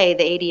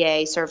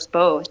ADA serves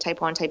both type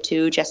one, type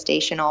two,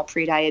 gestational,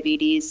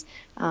 pre-diabetes.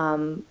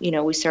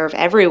 We serve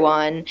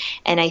everyone,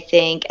 and I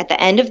think at the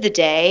end of the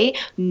day,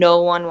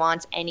 no one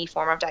wants any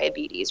form of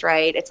diabetes,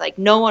 right? It's like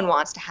no one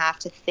wants to have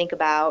to think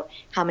about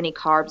how many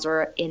carbs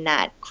are in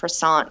that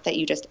croissant that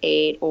you just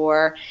ate,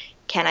 or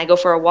can I go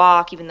for a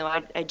walk even though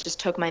I just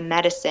took my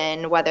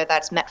medicine, whether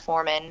that's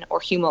metformin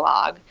or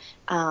Humalog.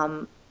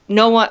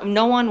 no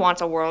one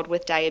wants a world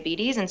with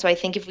diabetes. And so I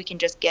think if we can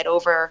just get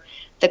over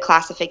the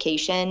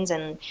classifications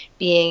and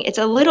it's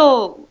a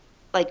little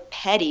like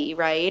petty,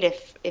 right?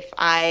 If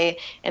I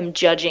am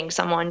judging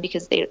someone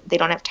because they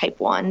don't have type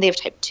 1, they have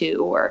type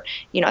 2, or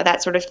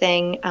that sort of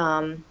thing.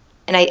 And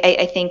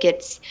I think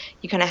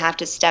you kind of have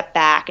to step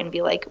back and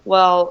be like,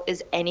 well,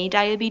 is any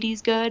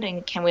diabetes good?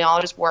 And can we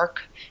all just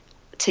work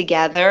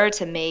together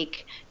to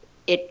make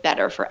it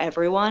better for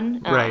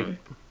everyone? Right.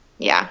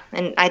 Yeah,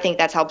 and I think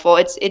that's helpful.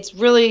 It's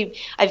really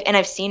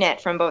I've seen it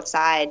from both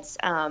sides.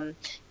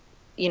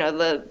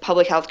 The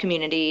public health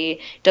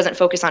community doesn't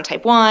focus on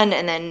type 1,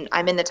 and then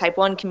I'm in the type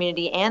 1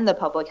 community and the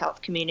public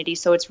health community,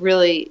 so it's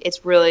really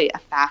a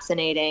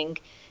fascinating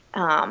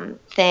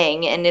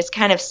thing, and it's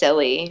kind of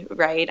silly,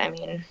 right? I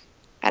mean,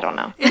 I don't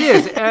know. It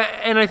is,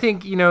 and I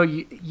think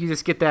you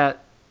just get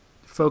that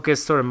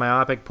focused sort of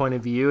myopic point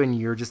of view, and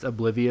you're just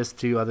oblivious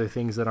to other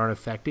things that aren't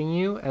affecting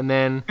you, and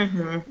then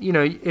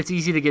it's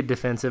easy to get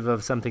defensive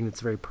of something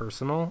that's very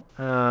personal.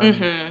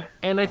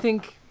 And I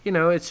think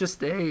it's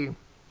just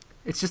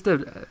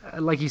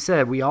like you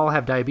said, we all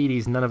have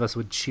diabetes. None of us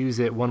would choose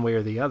it one way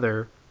or the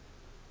other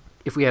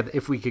if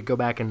we could go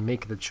back and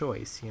make the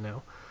choice.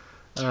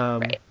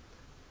 Right.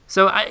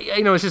 So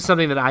it's just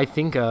something that I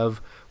think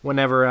of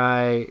whenever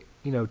I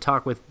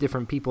talk with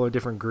different people or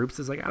different groups.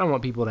 It's like, I don't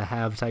want people to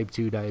have type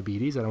 2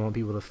 diabetes. I don't want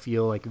people to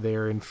feel like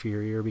they're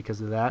inferior because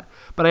of that.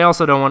 But I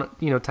also don't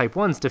want, type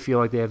 1s to feel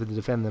like they have to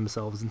defend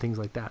themselves and things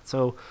like that.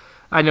 So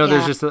I know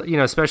there's just,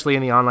 especially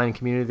in the online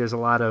community, there's a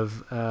lot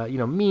of,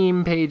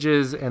 meme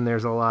pages, and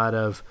there's a lot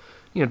of,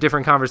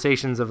 different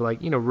conversations of like,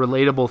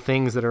 relatable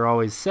things that are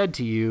always said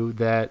to you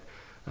that,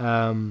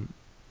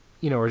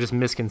 are just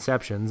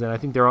misconceptions. And I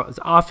think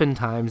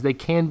oftentimes they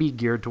can be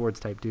geared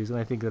towards type 2s. And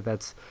I think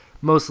that's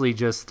mostly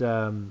just,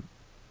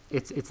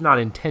 it's not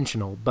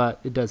intentional, but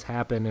it does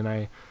happen. And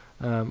I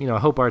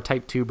hope our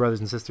type 2 brothers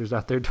and sisters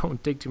out there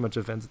don't take too much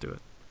offense to it.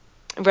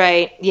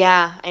 Right.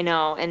 Yeah, I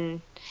know.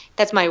 And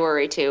that's my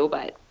worry too.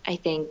 But I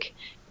think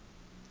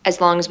as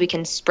long as we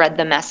can spread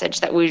the message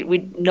that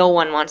no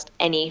one wants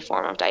any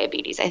form of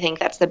diabetes, I think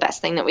that's the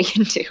best thing that we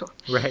can do.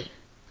 Right.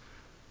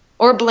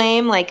 Or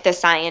blame like the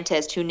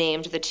scientist who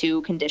named the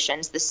two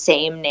conditions the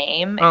same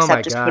name,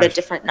 except just put a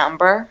different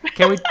number.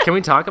 Can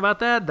we talk about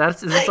that?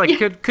 It's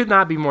like could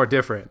not be more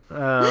different.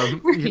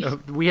 Right.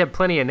 We have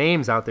plenty of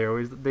names out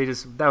there.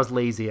 That was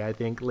lazy. I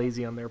think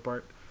lazy on their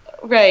part.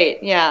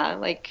 Right. Yeah.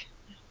 Like,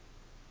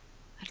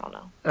 I don't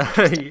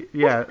know.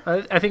 Yeah.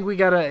 I think we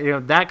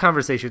gotta. That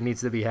conversation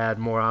needs to be had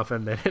more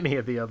often than any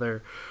of the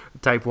other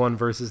type 1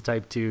 versus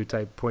type 2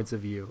 type points of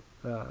view.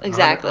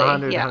 Exactly.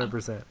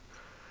 100%.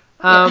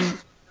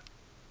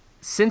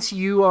 Since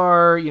you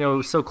are,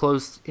 so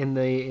close in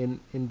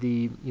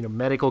the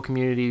medical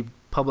community,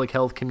 public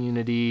health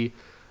community,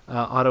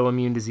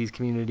 autoimmune disease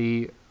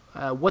community,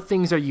 what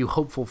things are you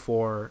hopeful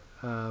for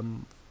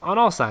on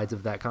all sides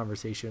of that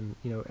conversation,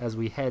 as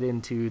we head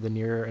into the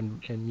near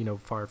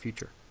and far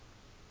future?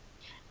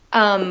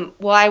 Well,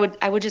 I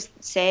would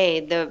just say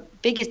the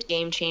biggest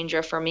game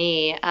changer for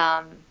me,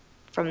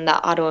 from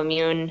the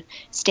autoimmune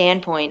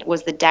standpoint,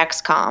 was the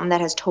Dexcom. That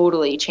has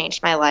totally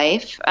changed my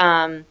life.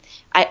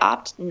 I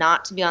opt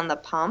not to be on the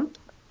pump.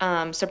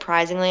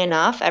 Surprisingly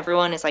enough,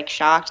 everyone is like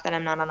shocked that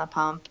I'm not on a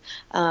pump.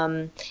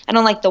 I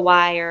don't like the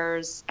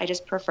wires. I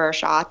just prefer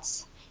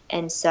shots.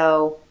 And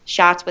so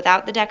shots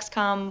without the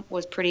Dexcom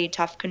was pretty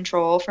tough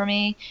control for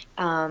me.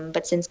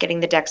 But since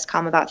getting the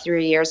Dexcom about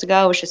 3 years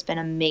ago, it's just been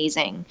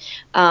amazing.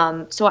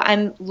 So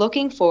I'm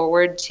looking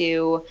forward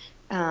to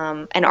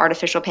an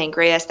artificial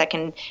pancreas that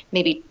can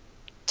maybe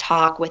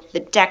talk with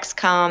the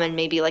Dexcom, and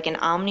maybe like an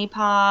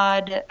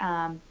Omnipod.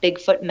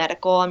 Bigfoot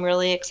Medical I'm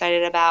really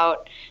excited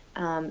about.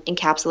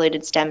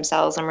 Encapsulated stem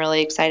cells I'm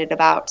really excited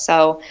about.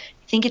 So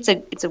I think it's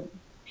a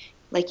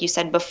like you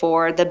said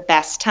before, the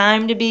best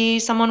time to be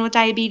someone with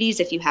diabetes,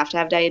 if you have to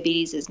have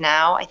diabetes, is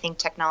now. I think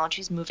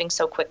technology is moving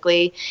so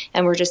quickly,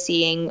 and we're just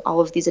seeing all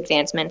of these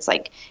advancements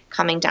like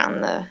coming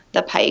down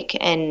the pike,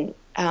 and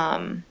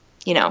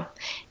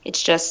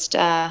it's just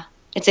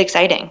it's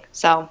exciting.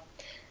 So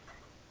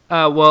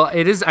well,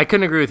 it is. I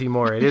couldn't agree with you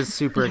more. It is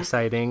super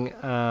exciting,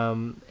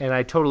 and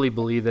I totally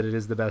believe that it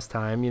is the best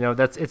time.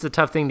 It's a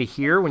tough thing to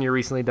hear when you're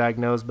recently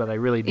diagnosed, but I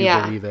really do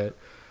believe it.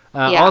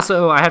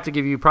 Also, I have to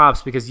give you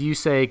props because you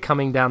say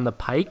coming down the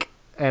pike,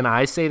 and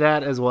I say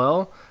that as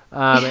well,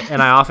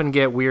 and I often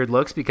get weird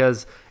looks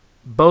because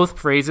both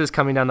phrases,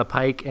 coming down the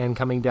pike and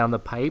coming down the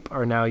pipe,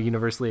 are now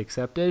universally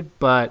accepted,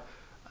 but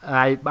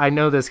I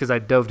know this because I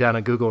dove down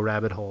a Google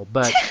rabbit hole,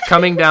 but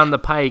coming down the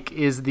pike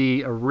is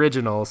the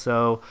original.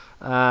 So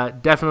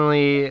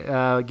definitely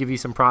give you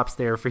some props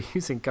there for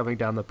using coming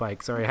down the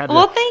pike. Sorry,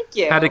 thank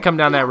you. Had to come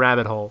down that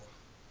rabbit hole.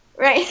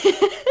 Right.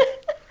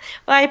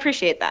 Well, I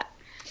appreciate that.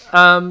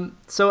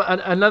 So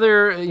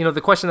another,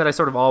 the question that I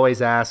sort of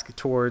always ask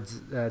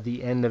towards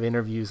the end of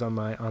interviews on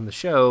the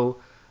show,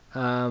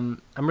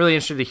 I'm really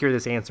interested to hear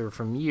this answer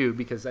from you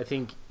because I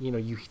think,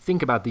 you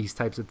think about these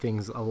types of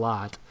things a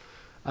lot.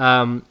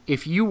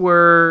 If you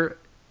were,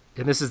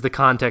 and this is the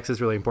context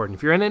is really important,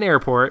 if you're in an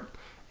airport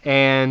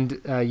and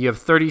you have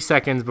 30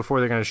 seconds before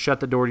they're going to shut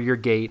the door to your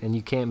gate, and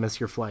you can't miss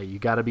your flight. You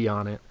got to be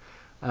on it.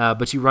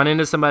 But you run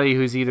into somebody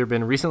who's either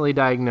been recently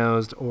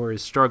diagnosed or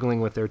is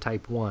struggling with their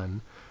type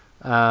 1.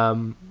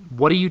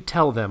 What do you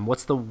tell them?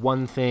 What's the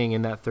one thing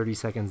in that 30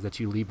 seconds that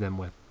you leave them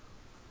with?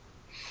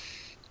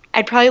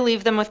 I'd probably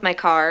leave them with my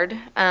card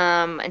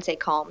and say,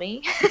 call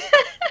me.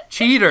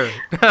 Cheater.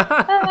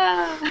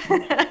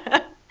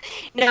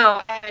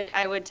 No,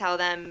 I would tell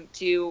them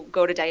to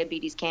go to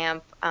diabetes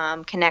camp,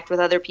 connect with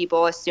other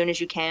people as soon as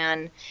you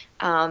can,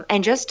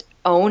 and just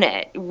own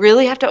it. You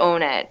really have to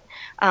own it.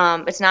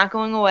 It's not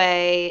going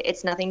away.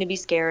 It's nothing to be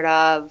scared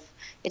of.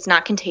 It's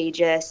not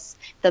contagious.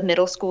 The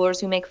middle schoolers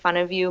who make fun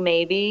of you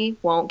maybe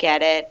won't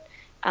get it.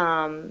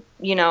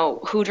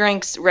 Who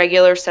drinks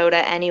regular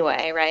soda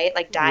anyway, right?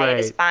 Like diet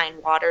is fine.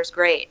 Water's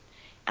great.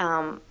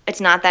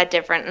 It's not that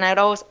different. And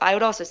I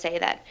would also say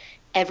that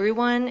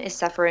everyone is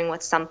suffering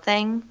with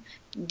something.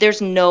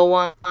 There's no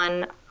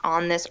one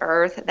on this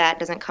earth that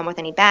doesn't come with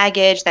any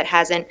baggage, that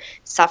hasn't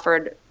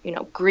suffered,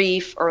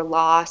 grief or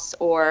loss,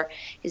 or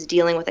is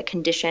dealing with a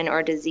condition or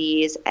a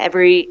disease.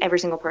 Every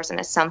single person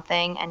is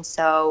something, and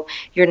so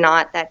you're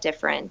not that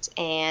different.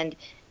 And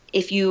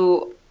if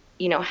you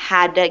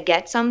had to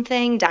get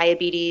something,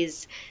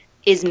 diabetes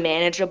is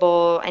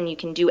manageable, and you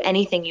can do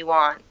anything you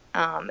want.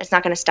 It's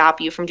not going to stop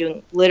you from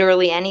doing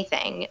literally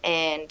anything,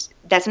 and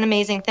that's an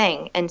amazing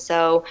thing. And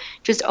so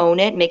just own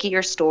it, make it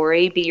your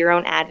story, be your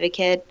own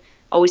advocate,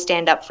 always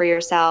stand up for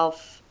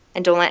yourself,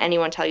 and don't let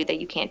anyone tell you that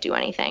you can't do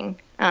anything.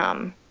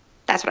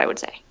 That's what I would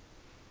say.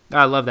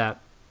 I love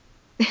that.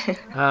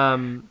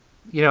 I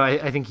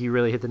think you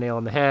really hit the nail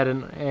on the head,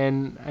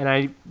 and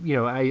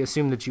I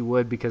assume that you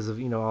would, because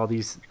of all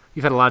these.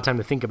 You've had a lot of time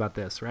to think about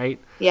this, right?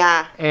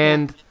 Yeah.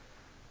 And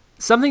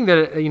something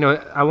that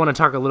I want to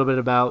talk a little bit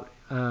about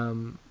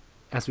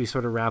as we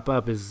sort of wrap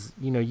up is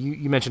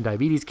you mentioned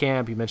diabetes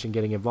camp, you mentioned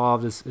getting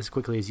involved as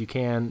quickly as you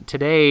can.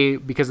 Today,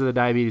 because of the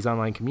diabetes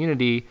online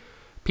community,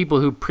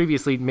 people who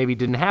previously maybe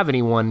didn't have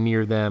anyone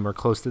near them or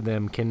close to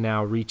them can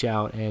now reach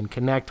out and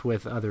connect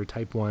with other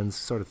type 1s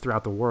sort of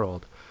throughout the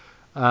world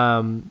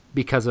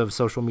because of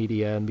social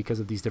media and because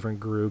of these different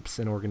groups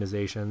and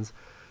organizations.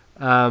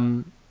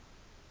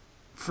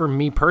 For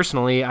me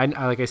personally, I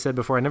like I said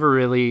before, I never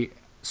really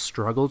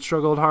struggled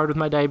hard with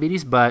my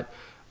diabetes, but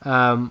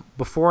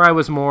before I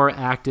was more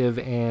active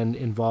and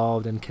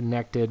involved and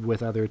connected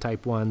with other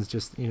type 1s,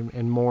 just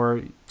and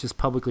more just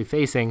publicly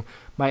facing,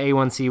 my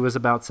A1C was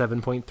about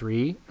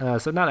 7.3,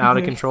 so not out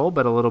of control,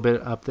 but a little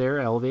bit up there,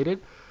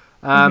 elevated.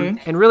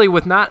 And really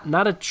with not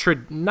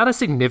a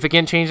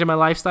significant change in my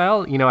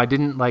lifestyle. I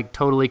didn't like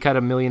totally cut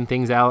a million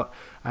things out.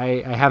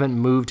 I haven't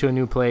moved to a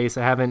new place.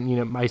 I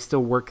haven't, I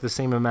still work the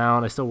same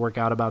amount. I still work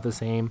out about the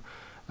same.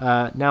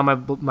 Now my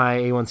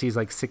A1C is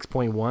like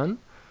 6.1.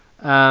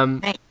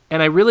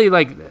 And I really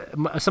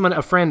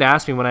a friend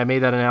asked me when I made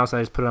that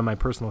announcement, I just put it on my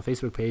personal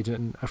Facebook page,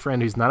 and a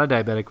friend who's not a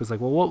diabetic was like,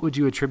 well, what would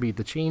you attribute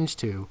the change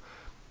to?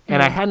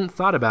 And I hadn't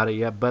thought about it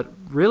yet, but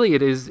really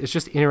it's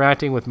just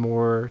interacting with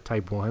more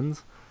type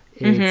 1s.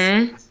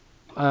 It's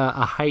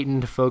a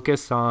heightened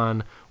focus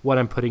on what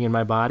I'm putting in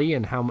my body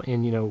and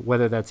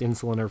whether that's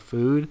insulin or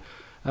food,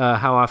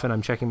 how often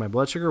I'm checking my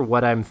blood sugar,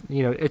 what I'm,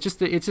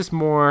 it's just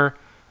more,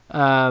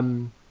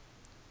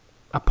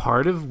 a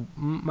part of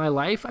my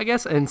life, I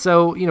guess. And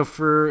so,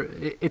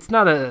 it's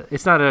not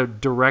a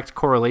direct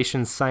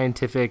correlation,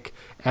 scientific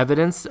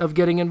evidence of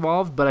getting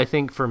involved. But I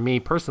think for me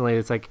personally,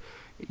 it's like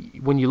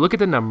when you look at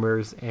the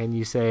numbers and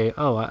you say,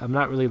 oh, I'm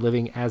not really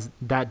living as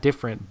that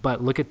different,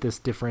 but look at this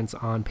difference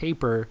on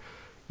paper,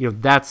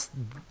 that's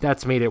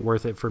made it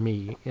worth it for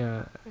me.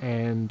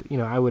 And,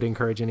 I would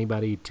encourage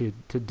anybody to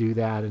do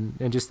that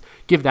and just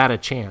give that a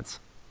chance.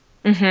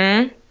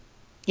 Mm-hmm.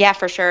 Yeah,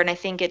 for sure. And I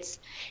think it's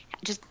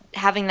just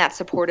having that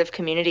supportive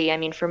community. I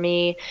mean, for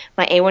me,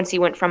 my A1C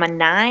went from a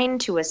 9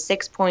 to a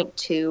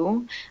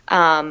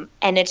 6.2.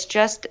 And it's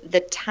just the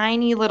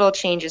tiny little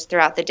changes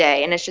throughout the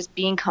day. And it's just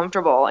being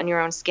comfortable in your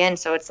own skin.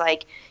 So it's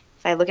like,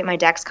 if I look at my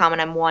Dexcom and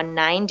I'm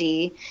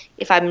 190,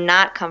 if I'm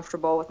not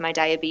comfortable with my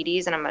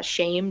diabetes and I'm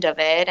ashamed of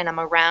it and I'm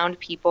around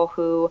people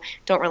who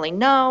don't really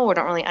know or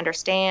don't really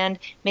understand,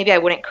 maybe I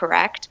wouldn't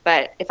correct.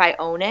 But if I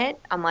own it,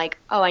 I'm like,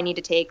 oh, I need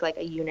to take like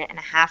 1.5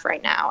 units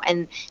right now.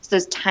 And it's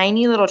those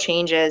tiny little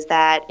changes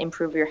that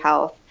improve your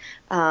health.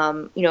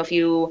 If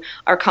you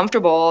are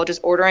comfortable just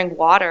ordering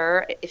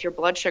water, if your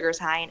blood sugar is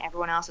high and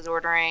everyone else is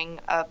ordering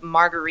a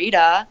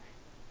margarita,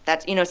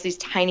 that's, it's these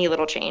tiny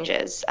little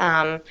changes.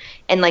 And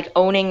like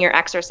owning your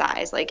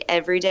exercise, like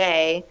every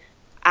day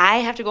I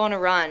have to go on a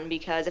run,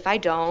 because if I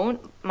don't,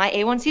 my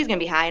A1C is going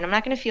to be high and I'm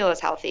not going to feel as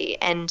healthy.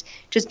 And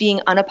just being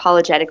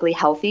unapologetically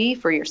healthy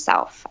for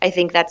yourself. I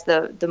think that's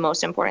the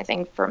most important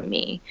thing for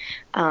me.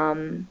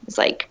 It's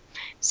like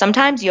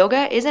sometimes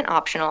yoga isn't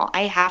optional.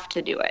 I have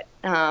to do it.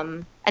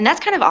 And that's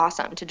kind of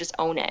awesome to just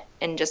own it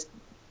and just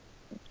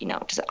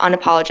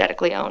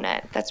unapologetically own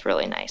it. That's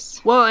really nice.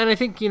 Well, and I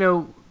think,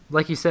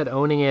 like you said,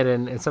 owning it,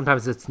 and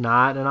sometimes it's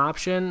not an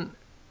option,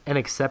 and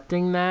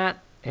accepting that,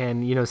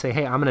 and say,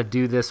 hey, I'm going to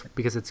do this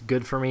because it's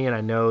good for me, and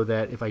I know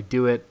that if I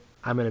do it,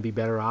 I'm going to be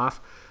better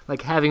off.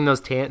 Like having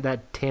those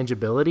that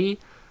tangibility,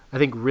 I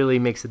think really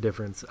makes a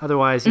difference.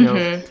 Otherwise,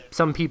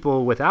 some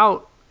people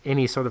without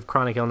any sort of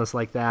chronic illness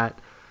like that,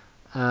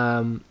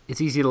 it's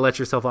easy to let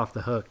yourself off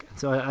the hook. And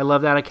so I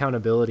love that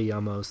accountability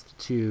almost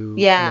to,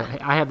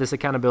 I have this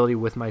accountability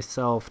with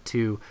myself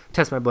to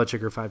test my blood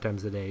sugar 5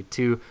 times a day,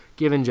 to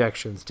give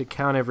injections, to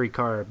count every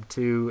carb,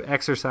 to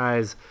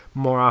exercise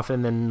more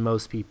often than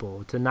most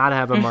people, to not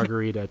have a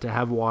margarita, to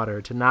have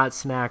water, to not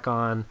snack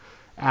on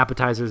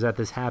appetizers at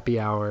this happy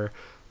hour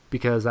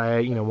because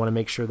I, want to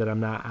make sure that I'm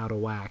not out of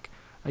whack.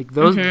 Like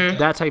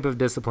that type of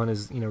discipline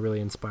is,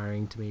 really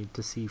inspiring to me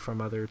to see from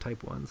other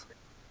type 1s.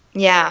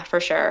 Yeah, for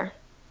sure.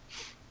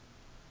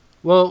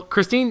 Well,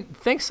 Christine,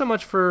 thanks so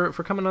much for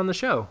coming on the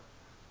show.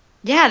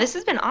 Yeah, this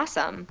has been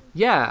awesome.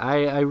 Yeah,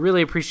 I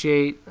really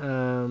appreciate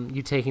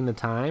you taking the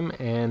time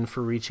and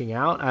for reaching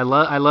out. I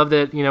love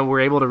that,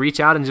 we're able to reach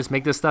out and just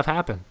make this stuff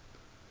happen.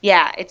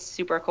 Yeah, it's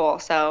super cool.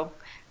 So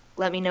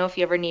let me know if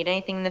you ever need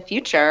anything in the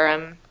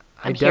future.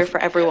 I'm here for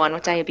everyone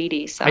with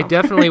diabetes. So. I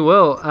definitely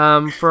will.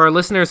 For our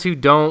listeners who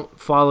don't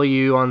follow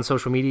you on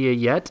social media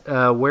yet,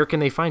 where can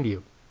they find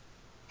you?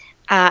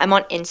 I'm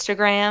on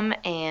Instagram,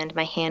 and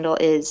my handle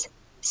is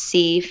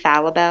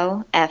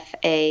CFallabel,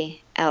 Fallabel.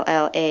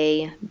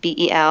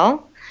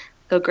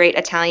 The great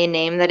Italian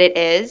name that it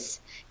is.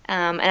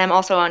 And I'm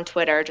also on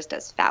Twitter just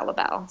as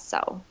Fallabel.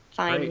 So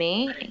find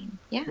me.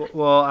 Yeah.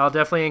 Well, I'll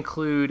definitely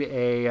include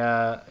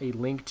a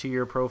link to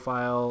your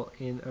profiles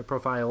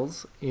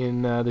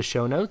in the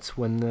show notes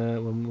when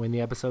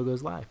the episode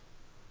goes live.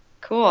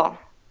 Cool.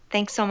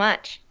 Thanks so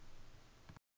much.